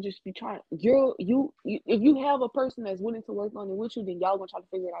y'all gonna just be trying you if you have a person that's willing to work on it with you, then y'all gonna try to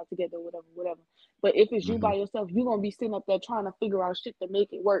figure it out together, whatever. But if it's you Hmm. by yourself, you're gonna be sitting up there trying to figure out shit to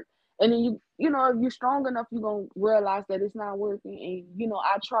make it work. And then if you're strong enough, you're gonna realize that it's not working and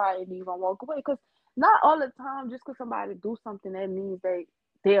I try and you're gonna walk away. Because not all the time, just because somebody do something, that means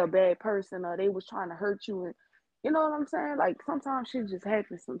they're a bad person or they was trying to hurt you. And you know what I'm saying? Like sometimes shit just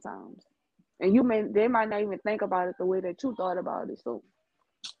happens sometimes, and they might not even think about it the way that you thought about it. So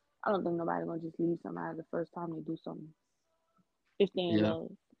I don't think nobody gonna just leave somebody the first time they do something if they in Yeah.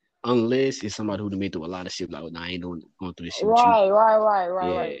 love. Unless it's somebody who done been through a lot of shit, like, nah, I ain't doing going through this shit with you. Right, right, right, right,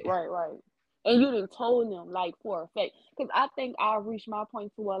 Yeah. right, right, right. and you done told them like for a fact. Because I think I've reached my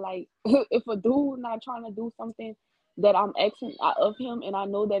point to where like if a dude not trying to do something that I'm asking of him, and I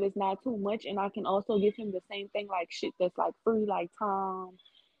know that it's not too much, and I can also give him the same thing like shit that's like free, like time,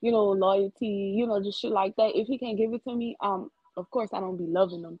 loyalty, just shit like that. If he can't give it to me, of course I don't be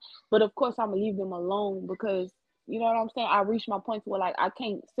loving them, but of course I'm gonna leave them alone because. You know what I'm saying? I reached my point where like I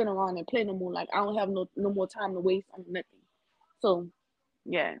can't sit around and play no more. Like I don't have no more time to waste on nothing. So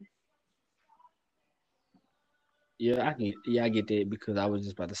yeah. I get that because I was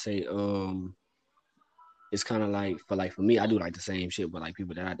just about to say, it's kind of like for me, I do like the same shit, but like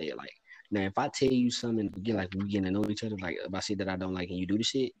people that I date, like now if I tell you something again, like we getting to know each other, like about shit that I don't like and you do the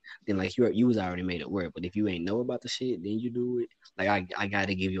shit, then like you was already made it work. But if you ain't know about the shit, then you do it. Like I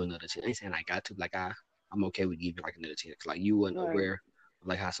gotta give you another chance. I ain't saying I got to, like I'm okay with giving like another chance. Like you wasn't Right. aware of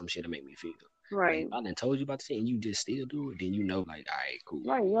like how some shit will make me feel. But Right. if I done told you about the shit and you just still do it, then you know like all right, cool.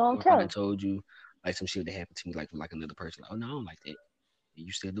 Right. You Or don't if I done care. told you like some shit that happened to me like from like another person, like oh no, I don't like that. And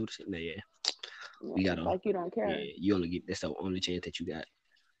you still do the shit, nah, yeah. Yeah, We it's gotta like you don't care. yeah, you only get that's the only chance that you got.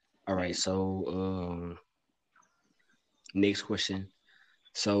 All right, Right. so next question.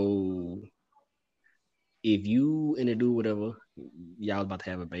 So if you and a dude, whatever, y'all about to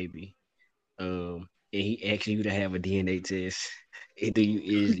have a baby, and he asks you to have a DNA test,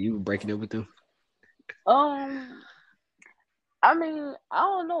 is you breaking up with them? Um, I mean, I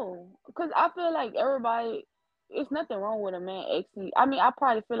don't know, cause I feel like everybody. It's nothing wrong with a man asking. I mean, I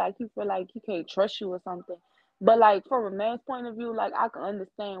probably feel like he can't trust you or something. But like from a man's point of view, like I can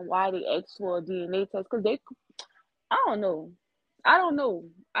understand why they ask for a DNA test, cause they. I don't know. I don't know.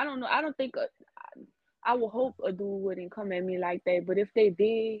 I don't know. I don't think. I would hope a dude wouldn't come at me like that. But if they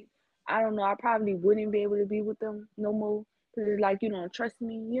did, I don't know. I probably wouldn't be able to be with them no more because it's like you don't trust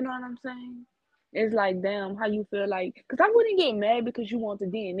me. You know what I'm saying? It's like, damn, how you feel like? Because I wouldn't get mad because you want the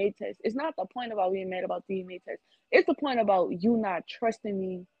DNA test. It's not the point about being mad about the DNA test. It's the point about you not trusting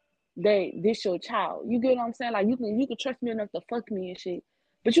me that this your child. You get what I'm saying? Like you can trust me enough to fuck me and shit,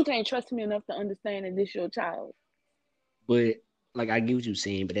 but you can't trust me enough to understand that this your child. But like I get what you're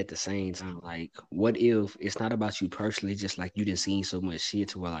saying, but at the same time, like, what if it's not about you personally? Just like you done seen so much shit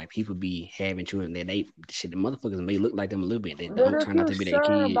to where like people be having children that they shit, the motherfuckers may look like them a little bit. They But don't if turn out you to be their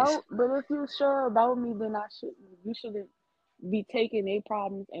sure kids. about, but if you sure about me, then I shouldn't. You shouldn't be taking their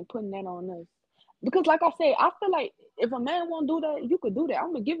problems and putting that on us. Because, like I said, I feel like if a man won't do that, you could do that.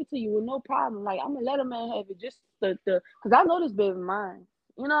 I'm gonna give it to you with no problem. Like I'm gonna let a man have it, just because I know this baby mine.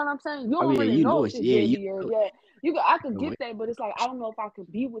 You know what I'm saying? You I don't mean, really you know know if it's this yeah, you baby yours. know Yeah, I could know get it. that, but it's like I don't know if I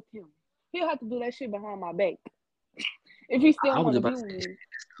could be with him. He'll have to do that shit behind my back if he still I was want to about be to with say, me.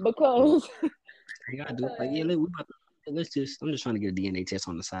 Because I gotta do like yeah, let's just I'm just trying to get a DNA test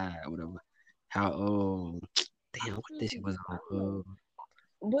on the side or whatever. How damn what this shit was I on don't know.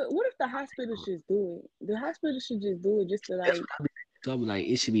 But what if the hospital should do it? The hospital should just do it just to that's like. what I be so I be like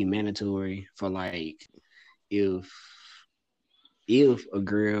it should be mandatory for like if if a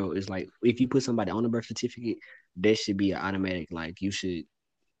girl is like if you put somebody on the birth certificate, that should be an automatic like you should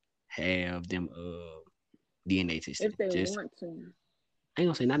have them DNA tested. If they Just want to. I ain't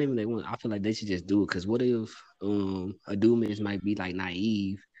gonna say not even they want. I feel like they should just do it because what if a dude might be like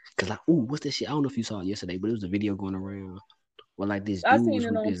naive because like ooh what's this shit? I don't know if you saw it yesterday, but it was a video going around where like this I dude seen was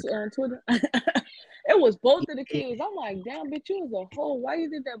it with on this on Twitter. It was both of the yeah, kids. I'm like, damn, bitch, you was a hoe. Why you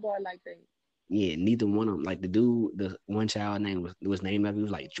did that boy like that? yeah neither one of them like the dude the one child name was named after he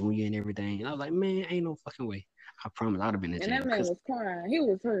was like Junior and everything and I was like man ain't no fucking way I promise I'd have been in And jail that man because was crying. He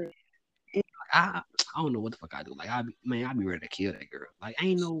was hurt. I don't know what the fuck I do like I'd be ready to kill that girl like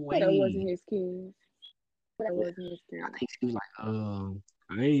ain't no But that wasn't way his kids. That wasn't his I kids. think she was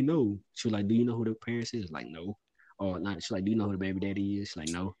like, I ain't know. She was like, do you know who the parents is? Like, no. Or not. She's like, do you know who the baby daddy is? She's like,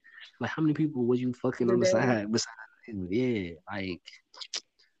 no. Like, how many people was you fucking The on the daddy. side besides him? Yeah, like,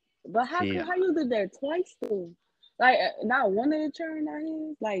 But hell, how you did that twice though? Like not one of the children got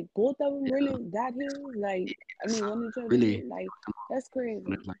his. Like both of them yeah, really got his. Like I the mean, son, one of the children really, did. Like that's crazy.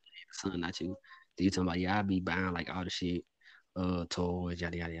 like, the son, not you. Then you talking about, yeah, I be buying like all the shit, toys,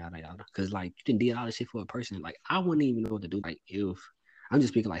 yada, yada, yada, yada. Cause like, you didn't did all this shit for a person. Like, I wouldn't even know what to do. Like, if, I'm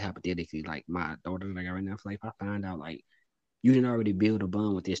just speaking like hypothetically, like my daughter that I got right now, like, if I find out, like, you didn't already build a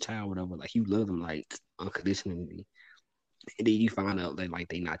bond with this child, whatever. Like you love them like unconditionally, and then you find out that like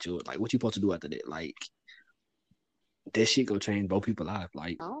they not yours. Like what you supposed to do after that? Like that shit gonna change both people's lives.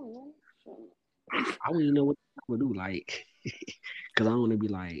 Like I don't know. I wouldn't even know what I would do. Like because I don't want to be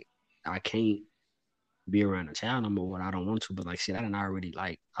like I can't be around a child no more. What I don't want to, but like shit, I didn't already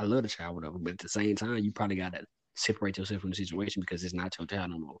like I love the child, whatever. But at the same time, you probably gotta separate yourself from the situation because it's not your child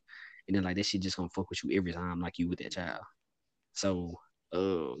no more. And then like that shit just gonna fuck with you every time, like you with that child. So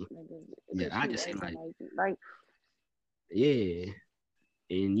Yeah, Because I she just say acting like, like it. Like, yeah,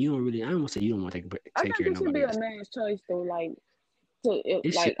 and you don't really. I don't want to say you don't want to I take think care of it should be nobody a else. man's choice though. Like, It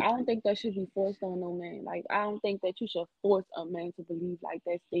should. like I don't think that should be forced on no man. Like, I don't think that you should force a man to believe like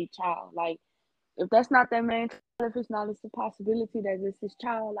that's their child. Like, if that's not that man's child, if it's not, it's a possibility that it's his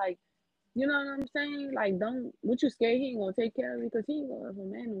child. Like, you know what I'm saying? Like, don't what you scared he ain't gonna take care of it because he ain't gonna. If a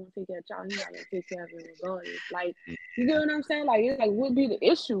man don't want to take care of a child, he not gonna take care of it regardless. Like, you get what I'm saying? Like, it's like what be the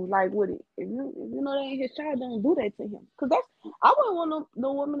issue? Like, with it, if you know that ain't his child, don't do that to him. Cause that's I wouldn't want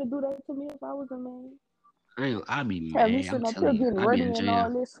no woman to do that to me if I was a man. I'd be Have me mad. I'm sitting up here telling you, getting I'd be ready in and jail.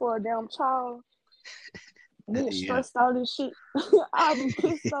 all this for a damn child, being Yeah, stressed out and shit. I'll be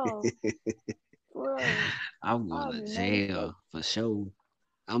pissed off. For real. I'm going I'll to be mad as jail fuck. for sure.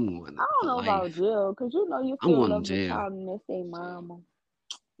 I'm going I for don't know about life. jail, cause you know you I'm still going to love the jail. child and that's their mama.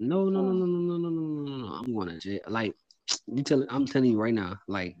 No, no, no, Oh. no, no, no, no, no, no, no, no. I'm going to jail. Like I'm telling you right now.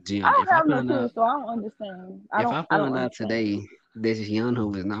 Like Jim, I don't have no kids, so I don't understand. I if don't I I don't found out understand. today that this young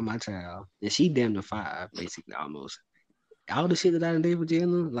hoe is not my child, and she damn near 5, basically almost. All the shit that I done did with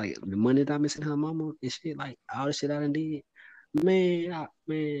Jalen, like the money that I missing her mama and shit, like all the shit I done did, man,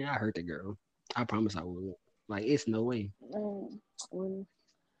 I hurt the girl. I promise I would. Like it's no way. Really?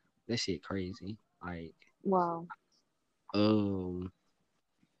 That shit crazy. Like Wow. um,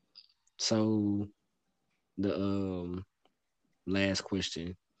 so the last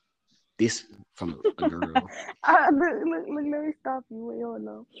question. This from a girl. Look, let me stop you. Wait, hold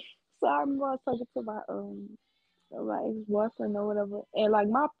on. So I remember I was talking to my ex boyfriend or whatever, and like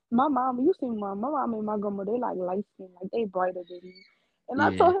my mom, you see my mom and my grandma, they like light skin, like they brighter than me. And I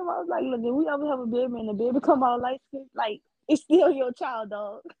Yeah, told him I was like, look, if we ever have a baby and the baby come out light skin, like it's still your child,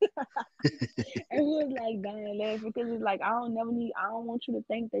 dog. And he was like dying laughing because it's like I don't want you to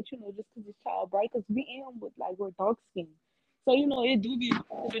think that just because it's child bright because we am with like we're dark skinned. So it do be a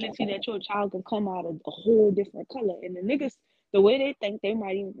possibility that your child can come out a whole different color. And the niggas, the way they think, they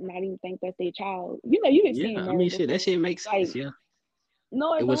might even not even think that's their child. You been yeah. seeing I mean, married shit. That before. shit makes Like, sense. Yeah,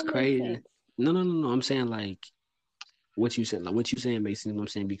 no, it it was don't make crazy. sense. No, no, no, no. I'm saying like what you said. Like what you saying makes sense. I'm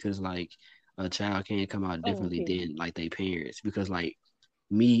saying because like a child can't come out Oh, differently okay. than like their parents. Because like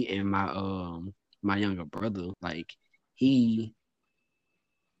me and my younger brother, like he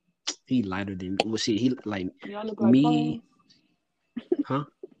he lighter than well shit. He like Y'all look like me, friends. huh?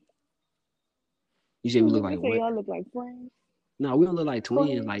 You said we look I like say what? y'all look like friends. No, we don't look like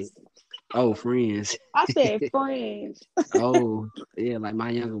twins. Like Friends. oh, friends. I said friends. Oh, yeah, like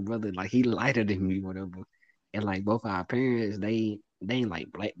my younger brother, like he lighter than me, whatever. And like both our parents, they ain't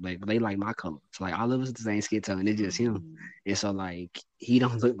like black, but they like my color. So like all of us the same skin tone, it's just him. And so like he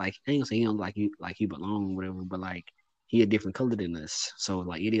don't look like I ain't gonna say he don't like he belong, whatever, but like he a different color than us. So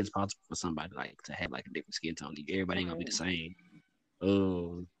like it is possible for somebody like to have like a different skin tone. Everybody ain't gonna be the Right. same.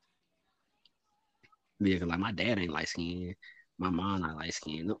 Um, yeah, 'cause like my dad ain't light skinned. My mom not light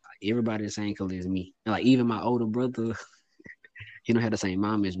skinned. No, everybody the same color as me. And like even my older brother, he don't have the same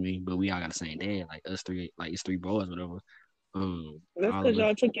mom as me, but we all got the same dad. Like us three, like it's 3 boys, whatever. That's All because of us,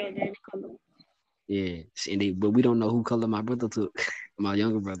 y'all took your daddy color. yeah. But we don't know who color my brother took, my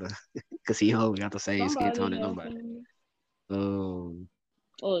younger brother, because he always got the same skin tone Somebody as nobody. definitely. Um,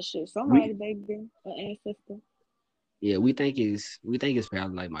 Oh shit, somebody we back then, an ancestor. yeah, we think it's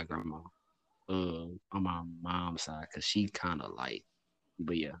probably like my grandma, on my mom's side, cause she kind of like,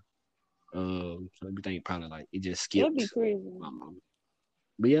 but yeah, so we think probably like it just That'd be skipped crazy. my mom.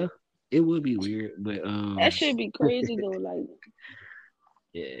 But yeah, it would be weird, but That should be crazy though. Like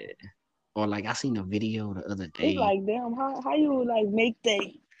yeah. Or like I seen a video the other it's day. like damn, how you like make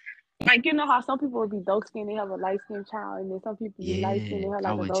that like how some people would be dark skinned, they have a light skinned child, and then some people be light skinned, Yeah, they have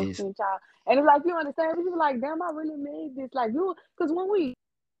I like a was dark just skinned child, and it's like you understand, people like damn, I really made this like you because when we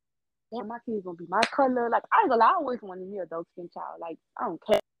damn my kid's gonna be my color, like I ain't gonna lie, I always wanted me a dark skinned child, like I don't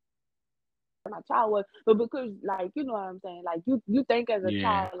care my child was, but because like you know what I'm saying, like you think as a yeah,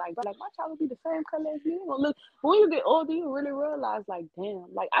 child like my child would be the same color as me. You gonna look when you get older, you really realize like damn,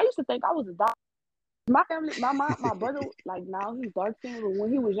 like I used to think I was a dog. My family, my mom, my brother, like now he's dark skinned, but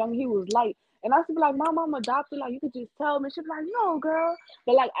when he was young, he was light. And I used to be like, my mom adopted, like you could just tell me. She'd be like, no, girl.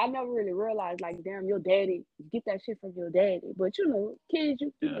 But like I never really realized, like, damn, your daddy, get that shit from your daddy. But kids, yeah.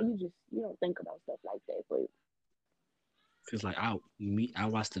 you don't think about stuff like that. But Cause like I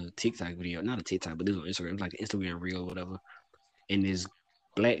watched a TikTok video, not a TikTok, but this was on Instagram, like an Instagram reel or whatever. And this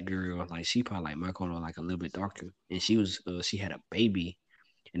black girl, like she probably like my color, like a little bit darker, and she had a baby,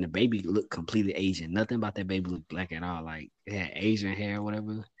 and the baby looked completely Asian. Nothing about that baby looked black at all. Like it had Asian hair or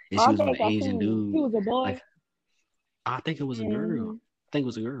whatever, and she I was with think an I Asian seen him. He dude. was a boy. Like I think it was a girl. Mm-hmm. I think it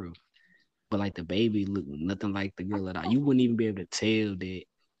was a girl. but like the baby looked nothing like the girl at all. You wouldn't even be able to tell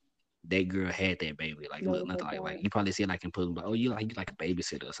that girl had that baby. Like look nothing like you probably see it like in prison, like, oh, you like a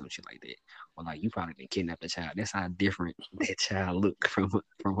babysitter or some shit like that. Or like you probably been kidnapped a child. That's how different that child looked from her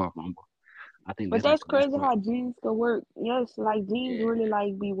mama. I think But that's like that's the best crazy part. how genes can work. Yes, like genes Yeah. really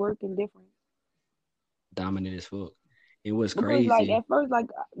like be working different. Dominant as fuck. It was Because like crazy. at first,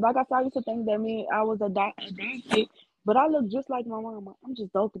 like I said, I used to think that I was adopted, but I look just like my mama. I'm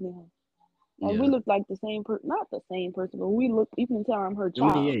just darker than her. Like we Yeah. look like the same person, not the same person, but we look. You can tell I'm her I mean,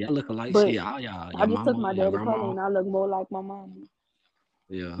 child. yeah, y'all look alike. But Shit, all y'all, I your just took mama, my your daddy color grandma. and I look more like my mama.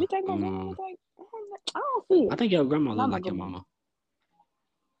 Yeah. You take my grandma type? I don't see I it. think your grandma Not look my like your grandma. mama.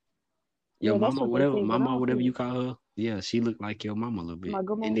 Your Yeah, that's mama, what they say, but I mama, don't whatever see you it. call her. Yeah, she looked like your mama a little bit.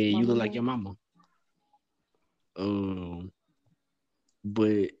 And then My you look like mama. your mama.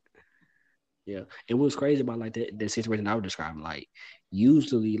 But yeah, it was crazy about like the situation I was describing. Like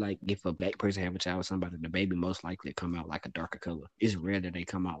usually, like if a black person have a child with somebody, the baby most likely come out like a darker color. It's rare that they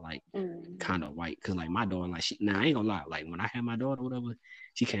come out like kind of white. Cause like my daughter, like I ain't gonna lie, like when I had my daughter, or whatever,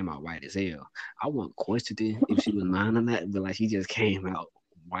 she came out white as hell. I wouldn't question it if she was mine or not, but like she just came out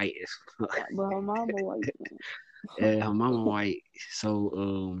white as fuck. But her mama white. Yeah, her mama white.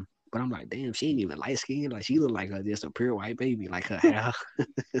 So but I'm like, damn, she ain't even light skinned. Like she looked like her just a pure white baby. Like her hair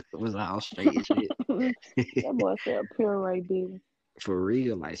was all straight and shit. That boy said pure white baby. For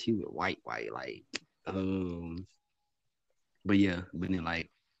real, like she was white, like but yeah, but then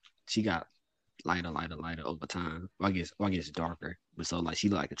like she got lighter over time. I guess darker. But so like she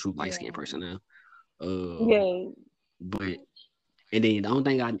look like a true light skinned Yeah. person now. Um Yeah. but and then the only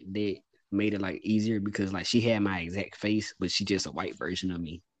thing that made it like easier because like she had my exact face, but she just a white version of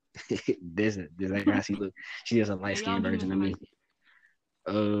me. This like how she look. She just a Yeah, light y'all skinned do version look of me. like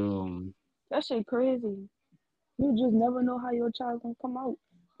that shit crazy. You just never know how your child gonna come out.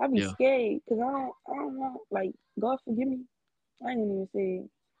 I be Yeah. scared because I don't want like God forgive me. I ain't even say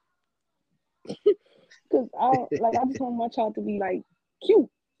it because I just want my child to be like cute,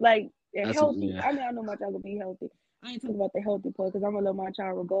 like and That's healthy. yeah. I mean I know my child will be healthy. I ain't talking about the healthy part because I'm gonna love my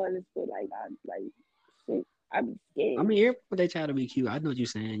child regardless. But like I like shit, I be I scared. mean, everybody they try to be cute. I know what you're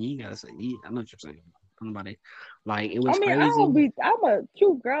saying. You ain't gotta say. I know what you're saying. Nobody like it I was mean I crazy. don't be. I'm a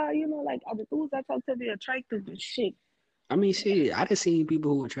cute girl, you know. Like the dudes I talk to, be attractive and shit. I mean, shit. I just seen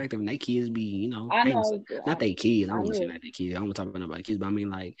people who are attractive and they kids be, I I ain't gonna say know. not they kids. I don't I want to say know. like they kids. I don't want to talk about nobody kids, but I mean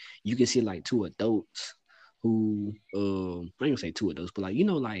like you can see like two adults who I ain't gonna say two adults, but like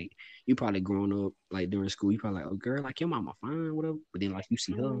like you probably growing up like during school, you probably like, oh girl, like your mama fine, whatever. But then like you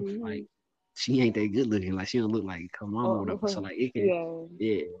see her, Mm-hmm. like she ain't that good looking, like she don't look like her mama, whatever. So Oh, like it can,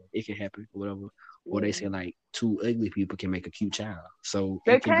 yeah, yeah, it can happen, whatever. Or they say yeah. like two ugly people can make a cute child, so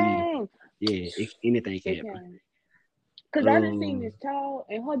They it can be, can. yeah, anything can They happen. can. Cause I done seen Um, this child,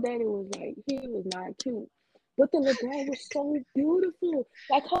 and her daddy was like, he was not cute, but the little girl was so beautiful.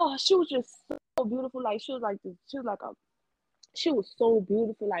 Like her, she was just so beautiful. Like she was like this. She was so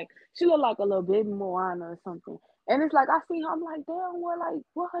beautiful. Like she looked like a little baby Moana or something. And it's like I see her, I'm like, damn,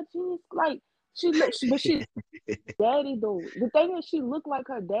 what her genes like? But she daddy though. The thing is, she looked like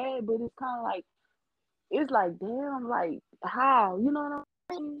her dad, but it's kind of like it's like damn, like how you know what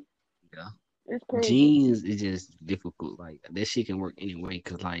I mean? yeah. It's crazy. Jeans is just difficult. Like that shit can work anyway.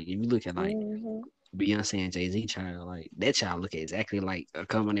 Cause like if you look at like Hmm. Beyonce and Jay-Z child, like that child look exactly like a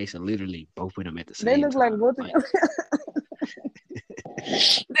combination, literally both of them at the They same look like time. both of Like them.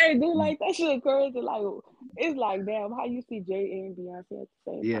 They do like that shit crazy. Like it's like damn, how you see Jay and Beyonce at the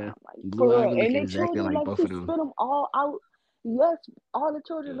same yeah, time, like Blue for real. Ivy look And they exactly children like like both she of them. spit them all out. Yes, all the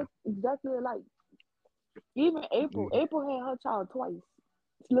children Yeah. look exactly alike. Even April, Mhm. April had her child twice.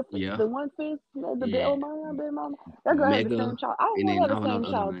 Yeah. The one face, the big Yeah. old mama, big mama, that girl had the Mega same child. I don't and want then to I have the don't know same the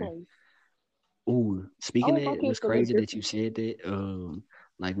other child name. twice. Ooh, I speaking of want my that, it was kids to look crazy that you different. said that.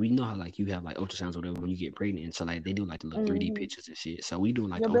 Like we know how like you have like ultrasounds or whatever when you get pregnant, so like they do like the little 3D Hmm. pictures and shit. So we do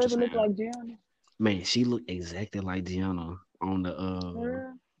like Your the baby look ultrasound. like Gianna. Man, she looked exactly like Gianna on the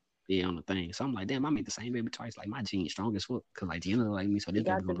Yeah, yeah on the thing. So I'm like, damn, I made the same baby twice. Like my genes strong as fuck. Cause like Gianna look like me, so this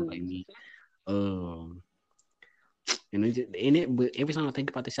baby got to gonna look like be. me. Um, but every time I think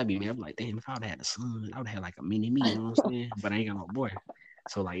about this, I be mad. I'm like, damn, if I would have had a son, I would have like a mini me. You know what I'm saying? But I ain't got no boy.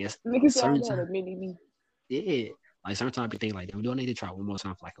 So like, it's Niggas said I certain would have time, had a mini me. yeah. Like certain time, I be thinking like, damn, do I need to try one more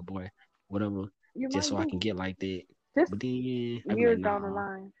time for like a boy, whatever, You just might so I do. can get like that. Just But then yeah, I be like, years down the nah.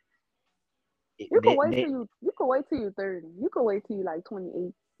 line. You could That wait that till you could wait till you're 30. You could wait till you like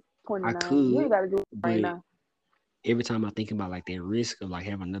 28, I 29. You could, ain't gotta do it right but now. every time I think about like that risk of like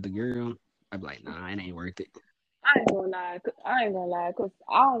having another girl, I be like, nah, it ain't worth it. I ain't gonna lie, cause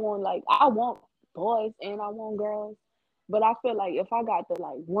I don't want like I want boys and I want girls, But I feel like if I got the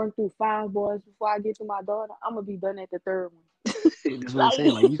like 1 through 5 boys before I get to my daughter, I'm gonna be done at the third one. That's what I'm Like,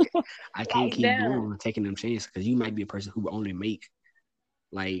 saying. Like I can't like keep damn, going taking them chances because you might be a person who only make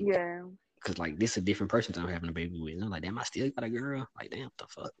like yeah. because like this is a different person that I'm having a baby with. And I'm like, damn, I still got a girl. Like, damn, what the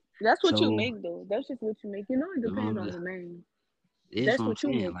fuck. That's what you So make though. That's just what you make. It depends on the man. that's That's what I'm what you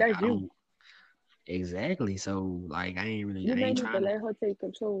saying. make. Like, That's I you. don't exactly. So like, You I may ain't need to trying to. let her take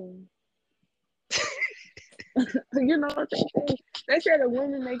control. You know what they say? They say the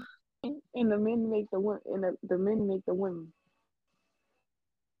women make and the men make the women and the men make the women.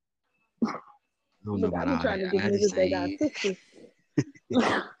 I don't know Look, about I be all trying that. to get I just niggas that got say, sisters.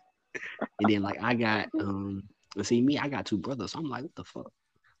 and then like I got see me, I got two brothers. So I'm like, what the fuck?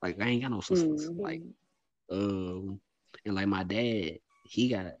 Like I ain't got no sisters. Like Mm-hmm. and like my dad, he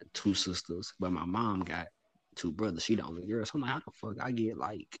got two sisters, but my mom got two brothers. She the only girl. So I'm like, how the fuck I get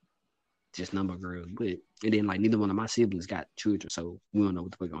like just number girls? But and then like neither one of my siblings got children, so we don't know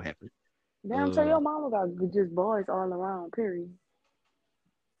what the fuck gonna happen. Damn, so Uh, your mama got just boys all around, period.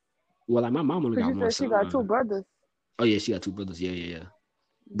 well, like my mom only Because got you one said she got two son. brothers. Oh yeah, she got two brothers. Yeah, yeah, yeah.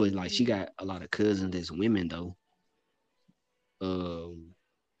 But like she Mm-hmm. got a lot of cousins that's women though. Um,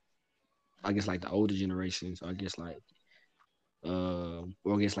 I guess like the older generation. So I guess like or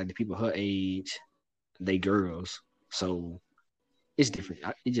I guess like the people her age, they girls. So it's different.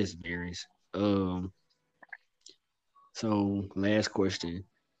 It just varies. Um, so last question.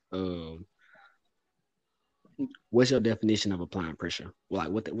 Um, what's your definition of applying pressure? Well,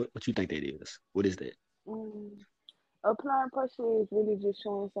 like what you think that is? What is that? Mm. Applying pressure is really just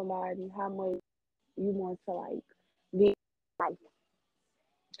showing somebody how much you want to like be like.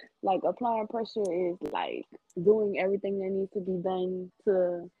 Like applying pressure is like doing everything that needs to be done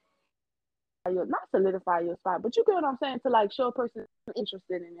to not solidify your spot, but you get what I'm saying, to like show a person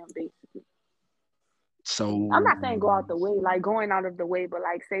interested in them basically. I'm So not saying go out the way, like going out of the way, but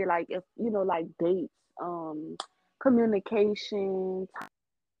like say like if like dates, um, communication,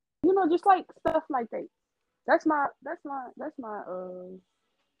 just like stuff like that. That's my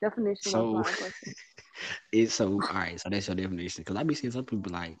definition of so applying pressure. it's so all right. So that's your definition because I be seeing some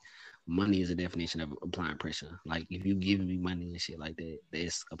people like money is a definition of applying pressure. Like if you give me money and shit like that,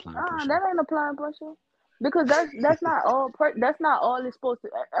 that's applying pressure. That ain't applying pressure because that's not all it's supposed to.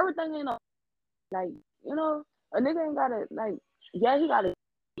 Everything ain't like a nigga ain't gotta like yeah he gotta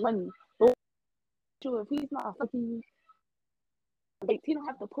money, but if he's not fucking you, like, he don't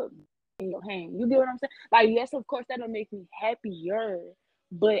have to put in your hand. You get what I'm saying? Like yes, of course that'll make me happier,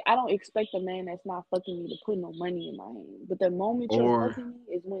 but I don't expect a man that's not fucking me to put no money in my hand. But the moment you're Or fucking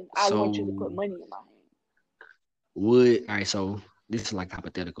me is when I want you to put so money in my hand. would all right. So this is like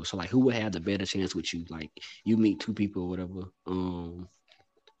hypothetical. So like who would have the better chance with you? Like you meet two people or whatever.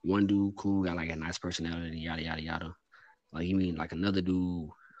 One dude cool got like a nice personality, yada yada yada. Like you mean like another dude,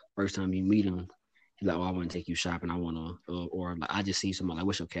 first time you meet him, he's like, oh, I want to take you shopping. I want to, or like I just see someone like,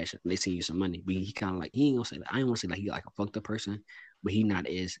 what's your cash? They send you some money, but he kind of like he ain't gonna say that. I ain't want to say like he like a fucked up person, but he not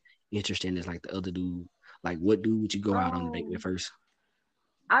as interesting as like the other dude. Like what dude would you go out on a date with Um, first?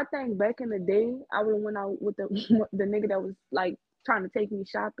 I think back in the day, I would have went out with the the nigga that was like trying to take me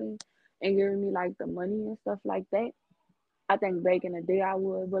shopping and giving me like the money and stuff like that. I think back in the day I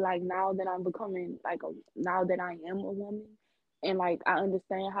would, but like now that I'm becoming like now that I am a woman and like I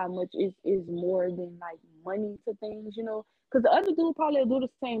understand how much is more than like money to things, because the other dude probably will do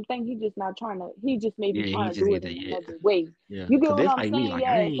the same thing. He just may be Yeah, he trying to just do get it that. in Yeah, another way. yeah. You get Cause what that's I'm like me. saying? Like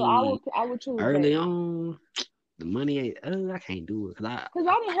I Yeah. So ain't I would choose early that. on the money. Ain't, I can't do it because Cause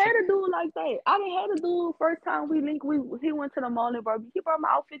I didn't have to do it like that. I didn't have to do it first time we linked. He went to the mall and he brought my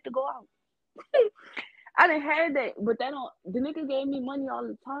outfit to go out. I didn't have that, but the nigga gave me money all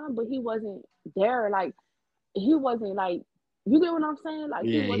the time, but he wasn't there. Like he wasn't like you get what I'm saying? Like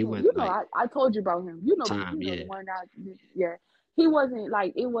he yeah, he wasn't. went like I told you about him. time. The Yeah, one that yeah. He wasn't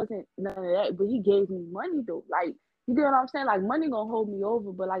like it wasn't none of that, but he gave me money though. Like you get what I'm saying? Like money gonna hold me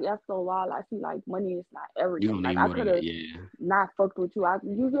over, but like after a while, I see like money is not you everything. gonna Like need I more than could that. have Yeah, not fucked with you.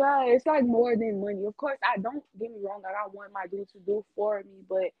 Yeah, it's like more than money. Of course, I don't get me wrong. Like I want my dude to do for me,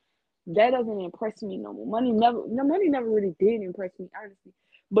 but that doesn't impress me no more. Money never really did impress me, honestly.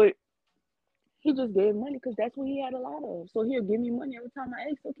 But he just gave money because that's what he had a lot of. So he'll give me money every time I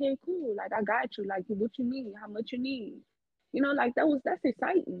ask. Okay, cool. Like I got you. Like what you need, how much you need. Like that's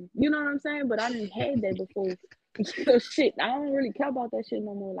exciting. You know what I'm saying? But I didn't had that before. So shit, I don't really care about that shit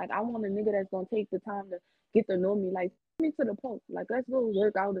no more. Like I want a nigga that's gonna take the time to get to know me. Like me to the post. Like let's go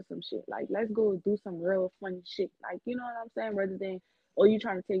work out or some shit. Like let's go do some real funny shit. Like you know what I'm saying? Rather than you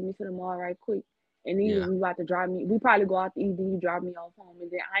trying to take me to the mall right quick. And yeah. either we about to drive me. We probably go out to eat, then you drive me off home, and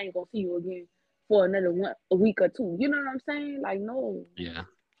then I ain't gonna see you again for another a week or two. You know what I'm saying? Like, no. Yeah.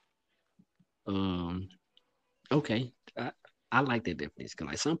 Um. Okay. I like that definition. 'Cause,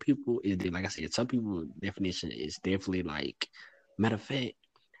 like some people is like I said, some people definition is definitely like. Matter of fact,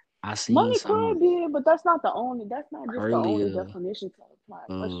 I seen Money could some be, but that's not the only. That's not just the only earlier. definition to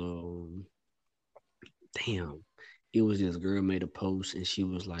apply. Um. Damn. It was this girl made a post and she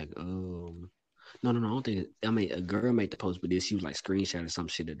was like, no, I don't think. I mean, a girl made the post, but then she was like screenshotting some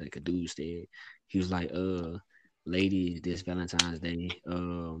shit that like a dude said. He was like, ladies, this Valentine's Day,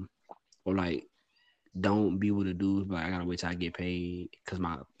 or like, don't be with a dude, but I gotta wait till I get paid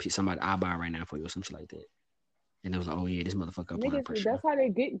because somebody I buy right now for you or something like that. And it was like, oh yeah, this motherfucker applying Niggas, pressure. that's how they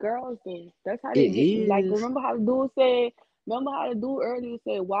get girls. Though. That's how they It get. Like, is. remember how the dude said? Remember how the dude earlier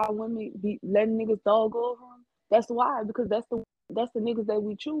said why women be letting niggas dog over them? That's why, because that's the niggas that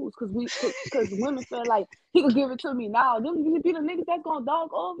we choose. Because women feel like he could give it to me now. Them be the niggas that's gonna dog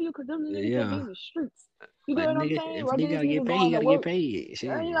over you because them the niggas that be Yeah. in the streets. You get Like what I'm nigga, saying? if Whether nigga this gotta get nigga paid, he going to gotta get work, paid. Shit,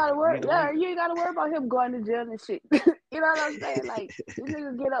 you gotta you worry. gotta Yeah, wait. you ain't gotta worry about him going to jail and shit. You know what I'm saying? Like this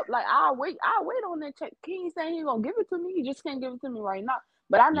nigga get up. Like I'll wait on that check. He ain't saying he gonna give it to me. He just can't give it to me right now.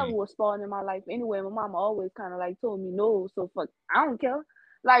 But I never Yeah. was spoiled in my life anyway. My mama always kind of like told me no. So fuck, I don't care.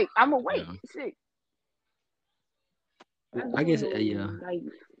 Like I'ma wait. Yeah. Shit, I I don't guess know. yeah. Like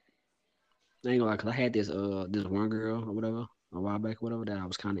I ain't gonna lie, cause I had this one girl or whatever a while back, or whatever that I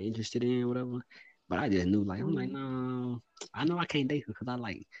was kind of interested in, whatever. But I just knew, like, I'm like, mm, no, I know I can't date her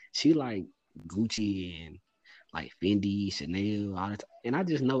because she like Gucci and like Fendi, Chanel, all that, and I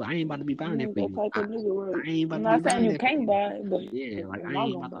just know I ain't about to be buying you that ain't for that you. type I, of nigga. Right? I ain't I'm about to be not saying buying you that for can't you. buy it, but Yeah, like you're I not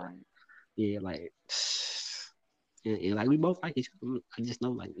ain't gonna about to. buy it. Yeah, like, and like we both like it. I just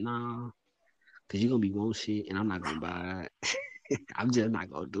know, like, nah, cause you gonna be one shit, and I'm not gonna buy it. I'm just not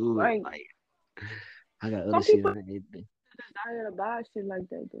gonna do it. Right? Like, I got other Some shit people I need to. desire to buy shit like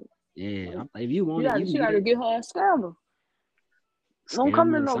that though. Yeah, Like if you want it, you can she get gotta it. get her a scammer. Don't come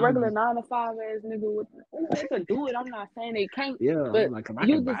Scammer to or no regular something. 9 to 5 ass nigga with they could do it. I'm not saying they can't, Yeah, but like, cause I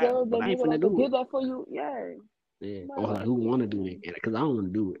you can buy it, deserve but that I ain't nigga finna that could do get it. that for you. Yeah. Yeah, But or like who want to do it, because I don't want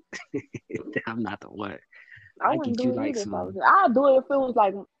to do it. I'm not the one. I I wouldn't get you do it like either if I was some. I'll do it if it was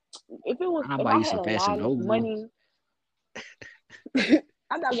like I'll if buy I you had some a Fashion lot of Nova. money.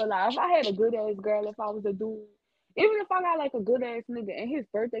 I'm not gonna lie, if I had a good ass girl, if I was a dude, even if I got like a good ass nigga and his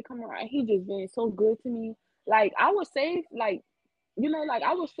birthday come around, he just been so good to me. Like I would save like like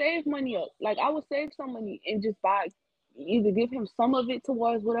I would save money up. Like I would save some money and just buy either give him some of it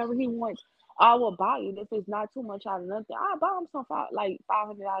towards whatever he wants. I will buy it if it's not too much out of nothing. I'll buy him some like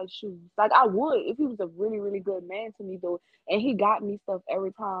 $500 shoes. Like I would if he was a really, really good man to me though, and he got me stuff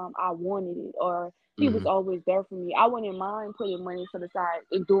every time I wanted it, or he was Hmm. always there for me. I wouldn't mind putting money to the side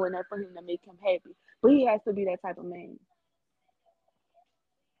and doing that for him to make him happy. But he has to be that type of man.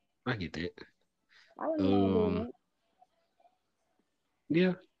 I get that. I wouldn't mind doing Um, that.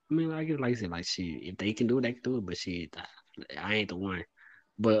 yeah. I mean, I guess like I said, like shit. If they can do it, they can do it. But shit, I ain't the one.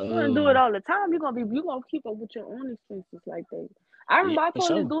 But You want to do it all the time. You gonna keep up with your own expenses like that. I yeah, remember I for told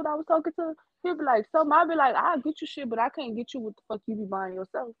this sure. dude I was talking to, he'd be like, "So I'll be like, I'll get you shit, but I can't get you what the fuck you be buying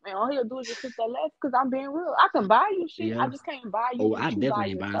yourself." And all he'll do is just sit there laugh because I'm being real. I can buy you shit. I Yeah. just can't buy you Oh, I what you buy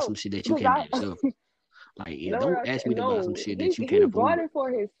definitely ain't buying yourself some shit that you because can't buy yourself. Like, yeah, know what don't I ask said? me to buy some No, shit that you can't he bought afford. it for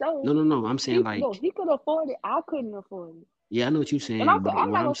himself. No. I'm saying No, like, he could afford it. I couldn't afford it. yeah, I know what you're And saying, but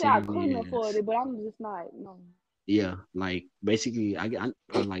I'm what not I'm gonna say I saying couldn't afford is, it, but I'm just not. No. yeah, like basically,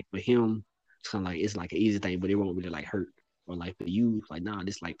 or like for him, it's kind of like it's like an easy thing, but it won't really like hurt. Or like for you, like nah,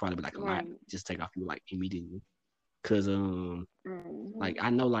 this like probably be like a lot. Right. Just take off you like immediately, cause Mm-hmm. like I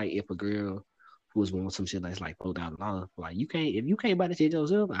know like if a girl who was wanting some shit that's like $4,000, like you can't if you can't buy the shit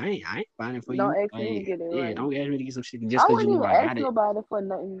yourself, I ain't buying it for Don't you. ask me to Like get it yeah, right. don't ask me to get some shit just I cause you wouldn't know even I ask got it. nobody for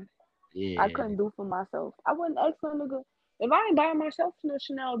nothing I Yeah, couldn't do for myself. I wouldn't ask no nigga if I ain't buying myself no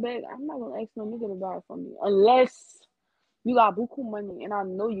Chanel bag. I'm not gonna ask no nigga to buy it for me unless you got buku money and I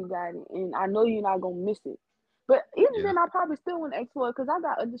know you got it and I know you're not gonna miss it. But even yeah, then, I probably still wouldn't ask for it because I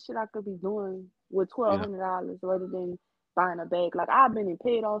got other shit I could be doing with yeah, $1,200 rather than buying a bag. Like I've been and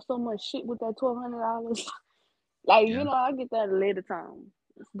paid off so much shit with that $1,200. Like yeah. I get that later time.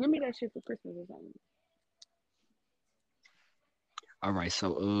 Just give me that shit for Christmas or something. All right,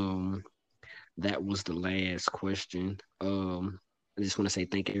 so that was the last question. I just want to say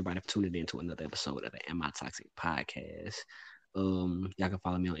thank everybody for tuning in to another episode of the Am I Toxic podcast. Y'all can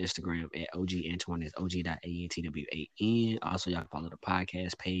follow me on Instagram at OG Antoine. That's OG.ANTWAN. Also, y'all can follow the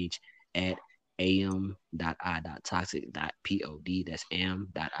podcast page at am.i.toxic.pod. That's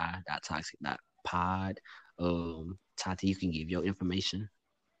am.i.toxic.pod. Tati, you can give your information.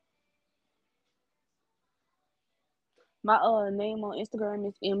 My name on Instagram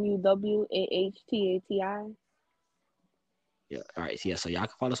is MUWAHTATI. Yeah. All right. Yeah. So y'all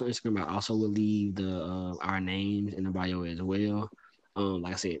can follow us on Instagram. I also will leave the our names in the bio as well.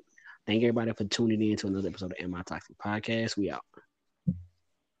 Like I said, thank everybody for tuning in to another episode of Am I Toxic Podcast. We out.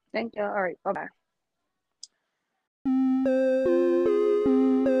 Thank you. All right. Bye bye.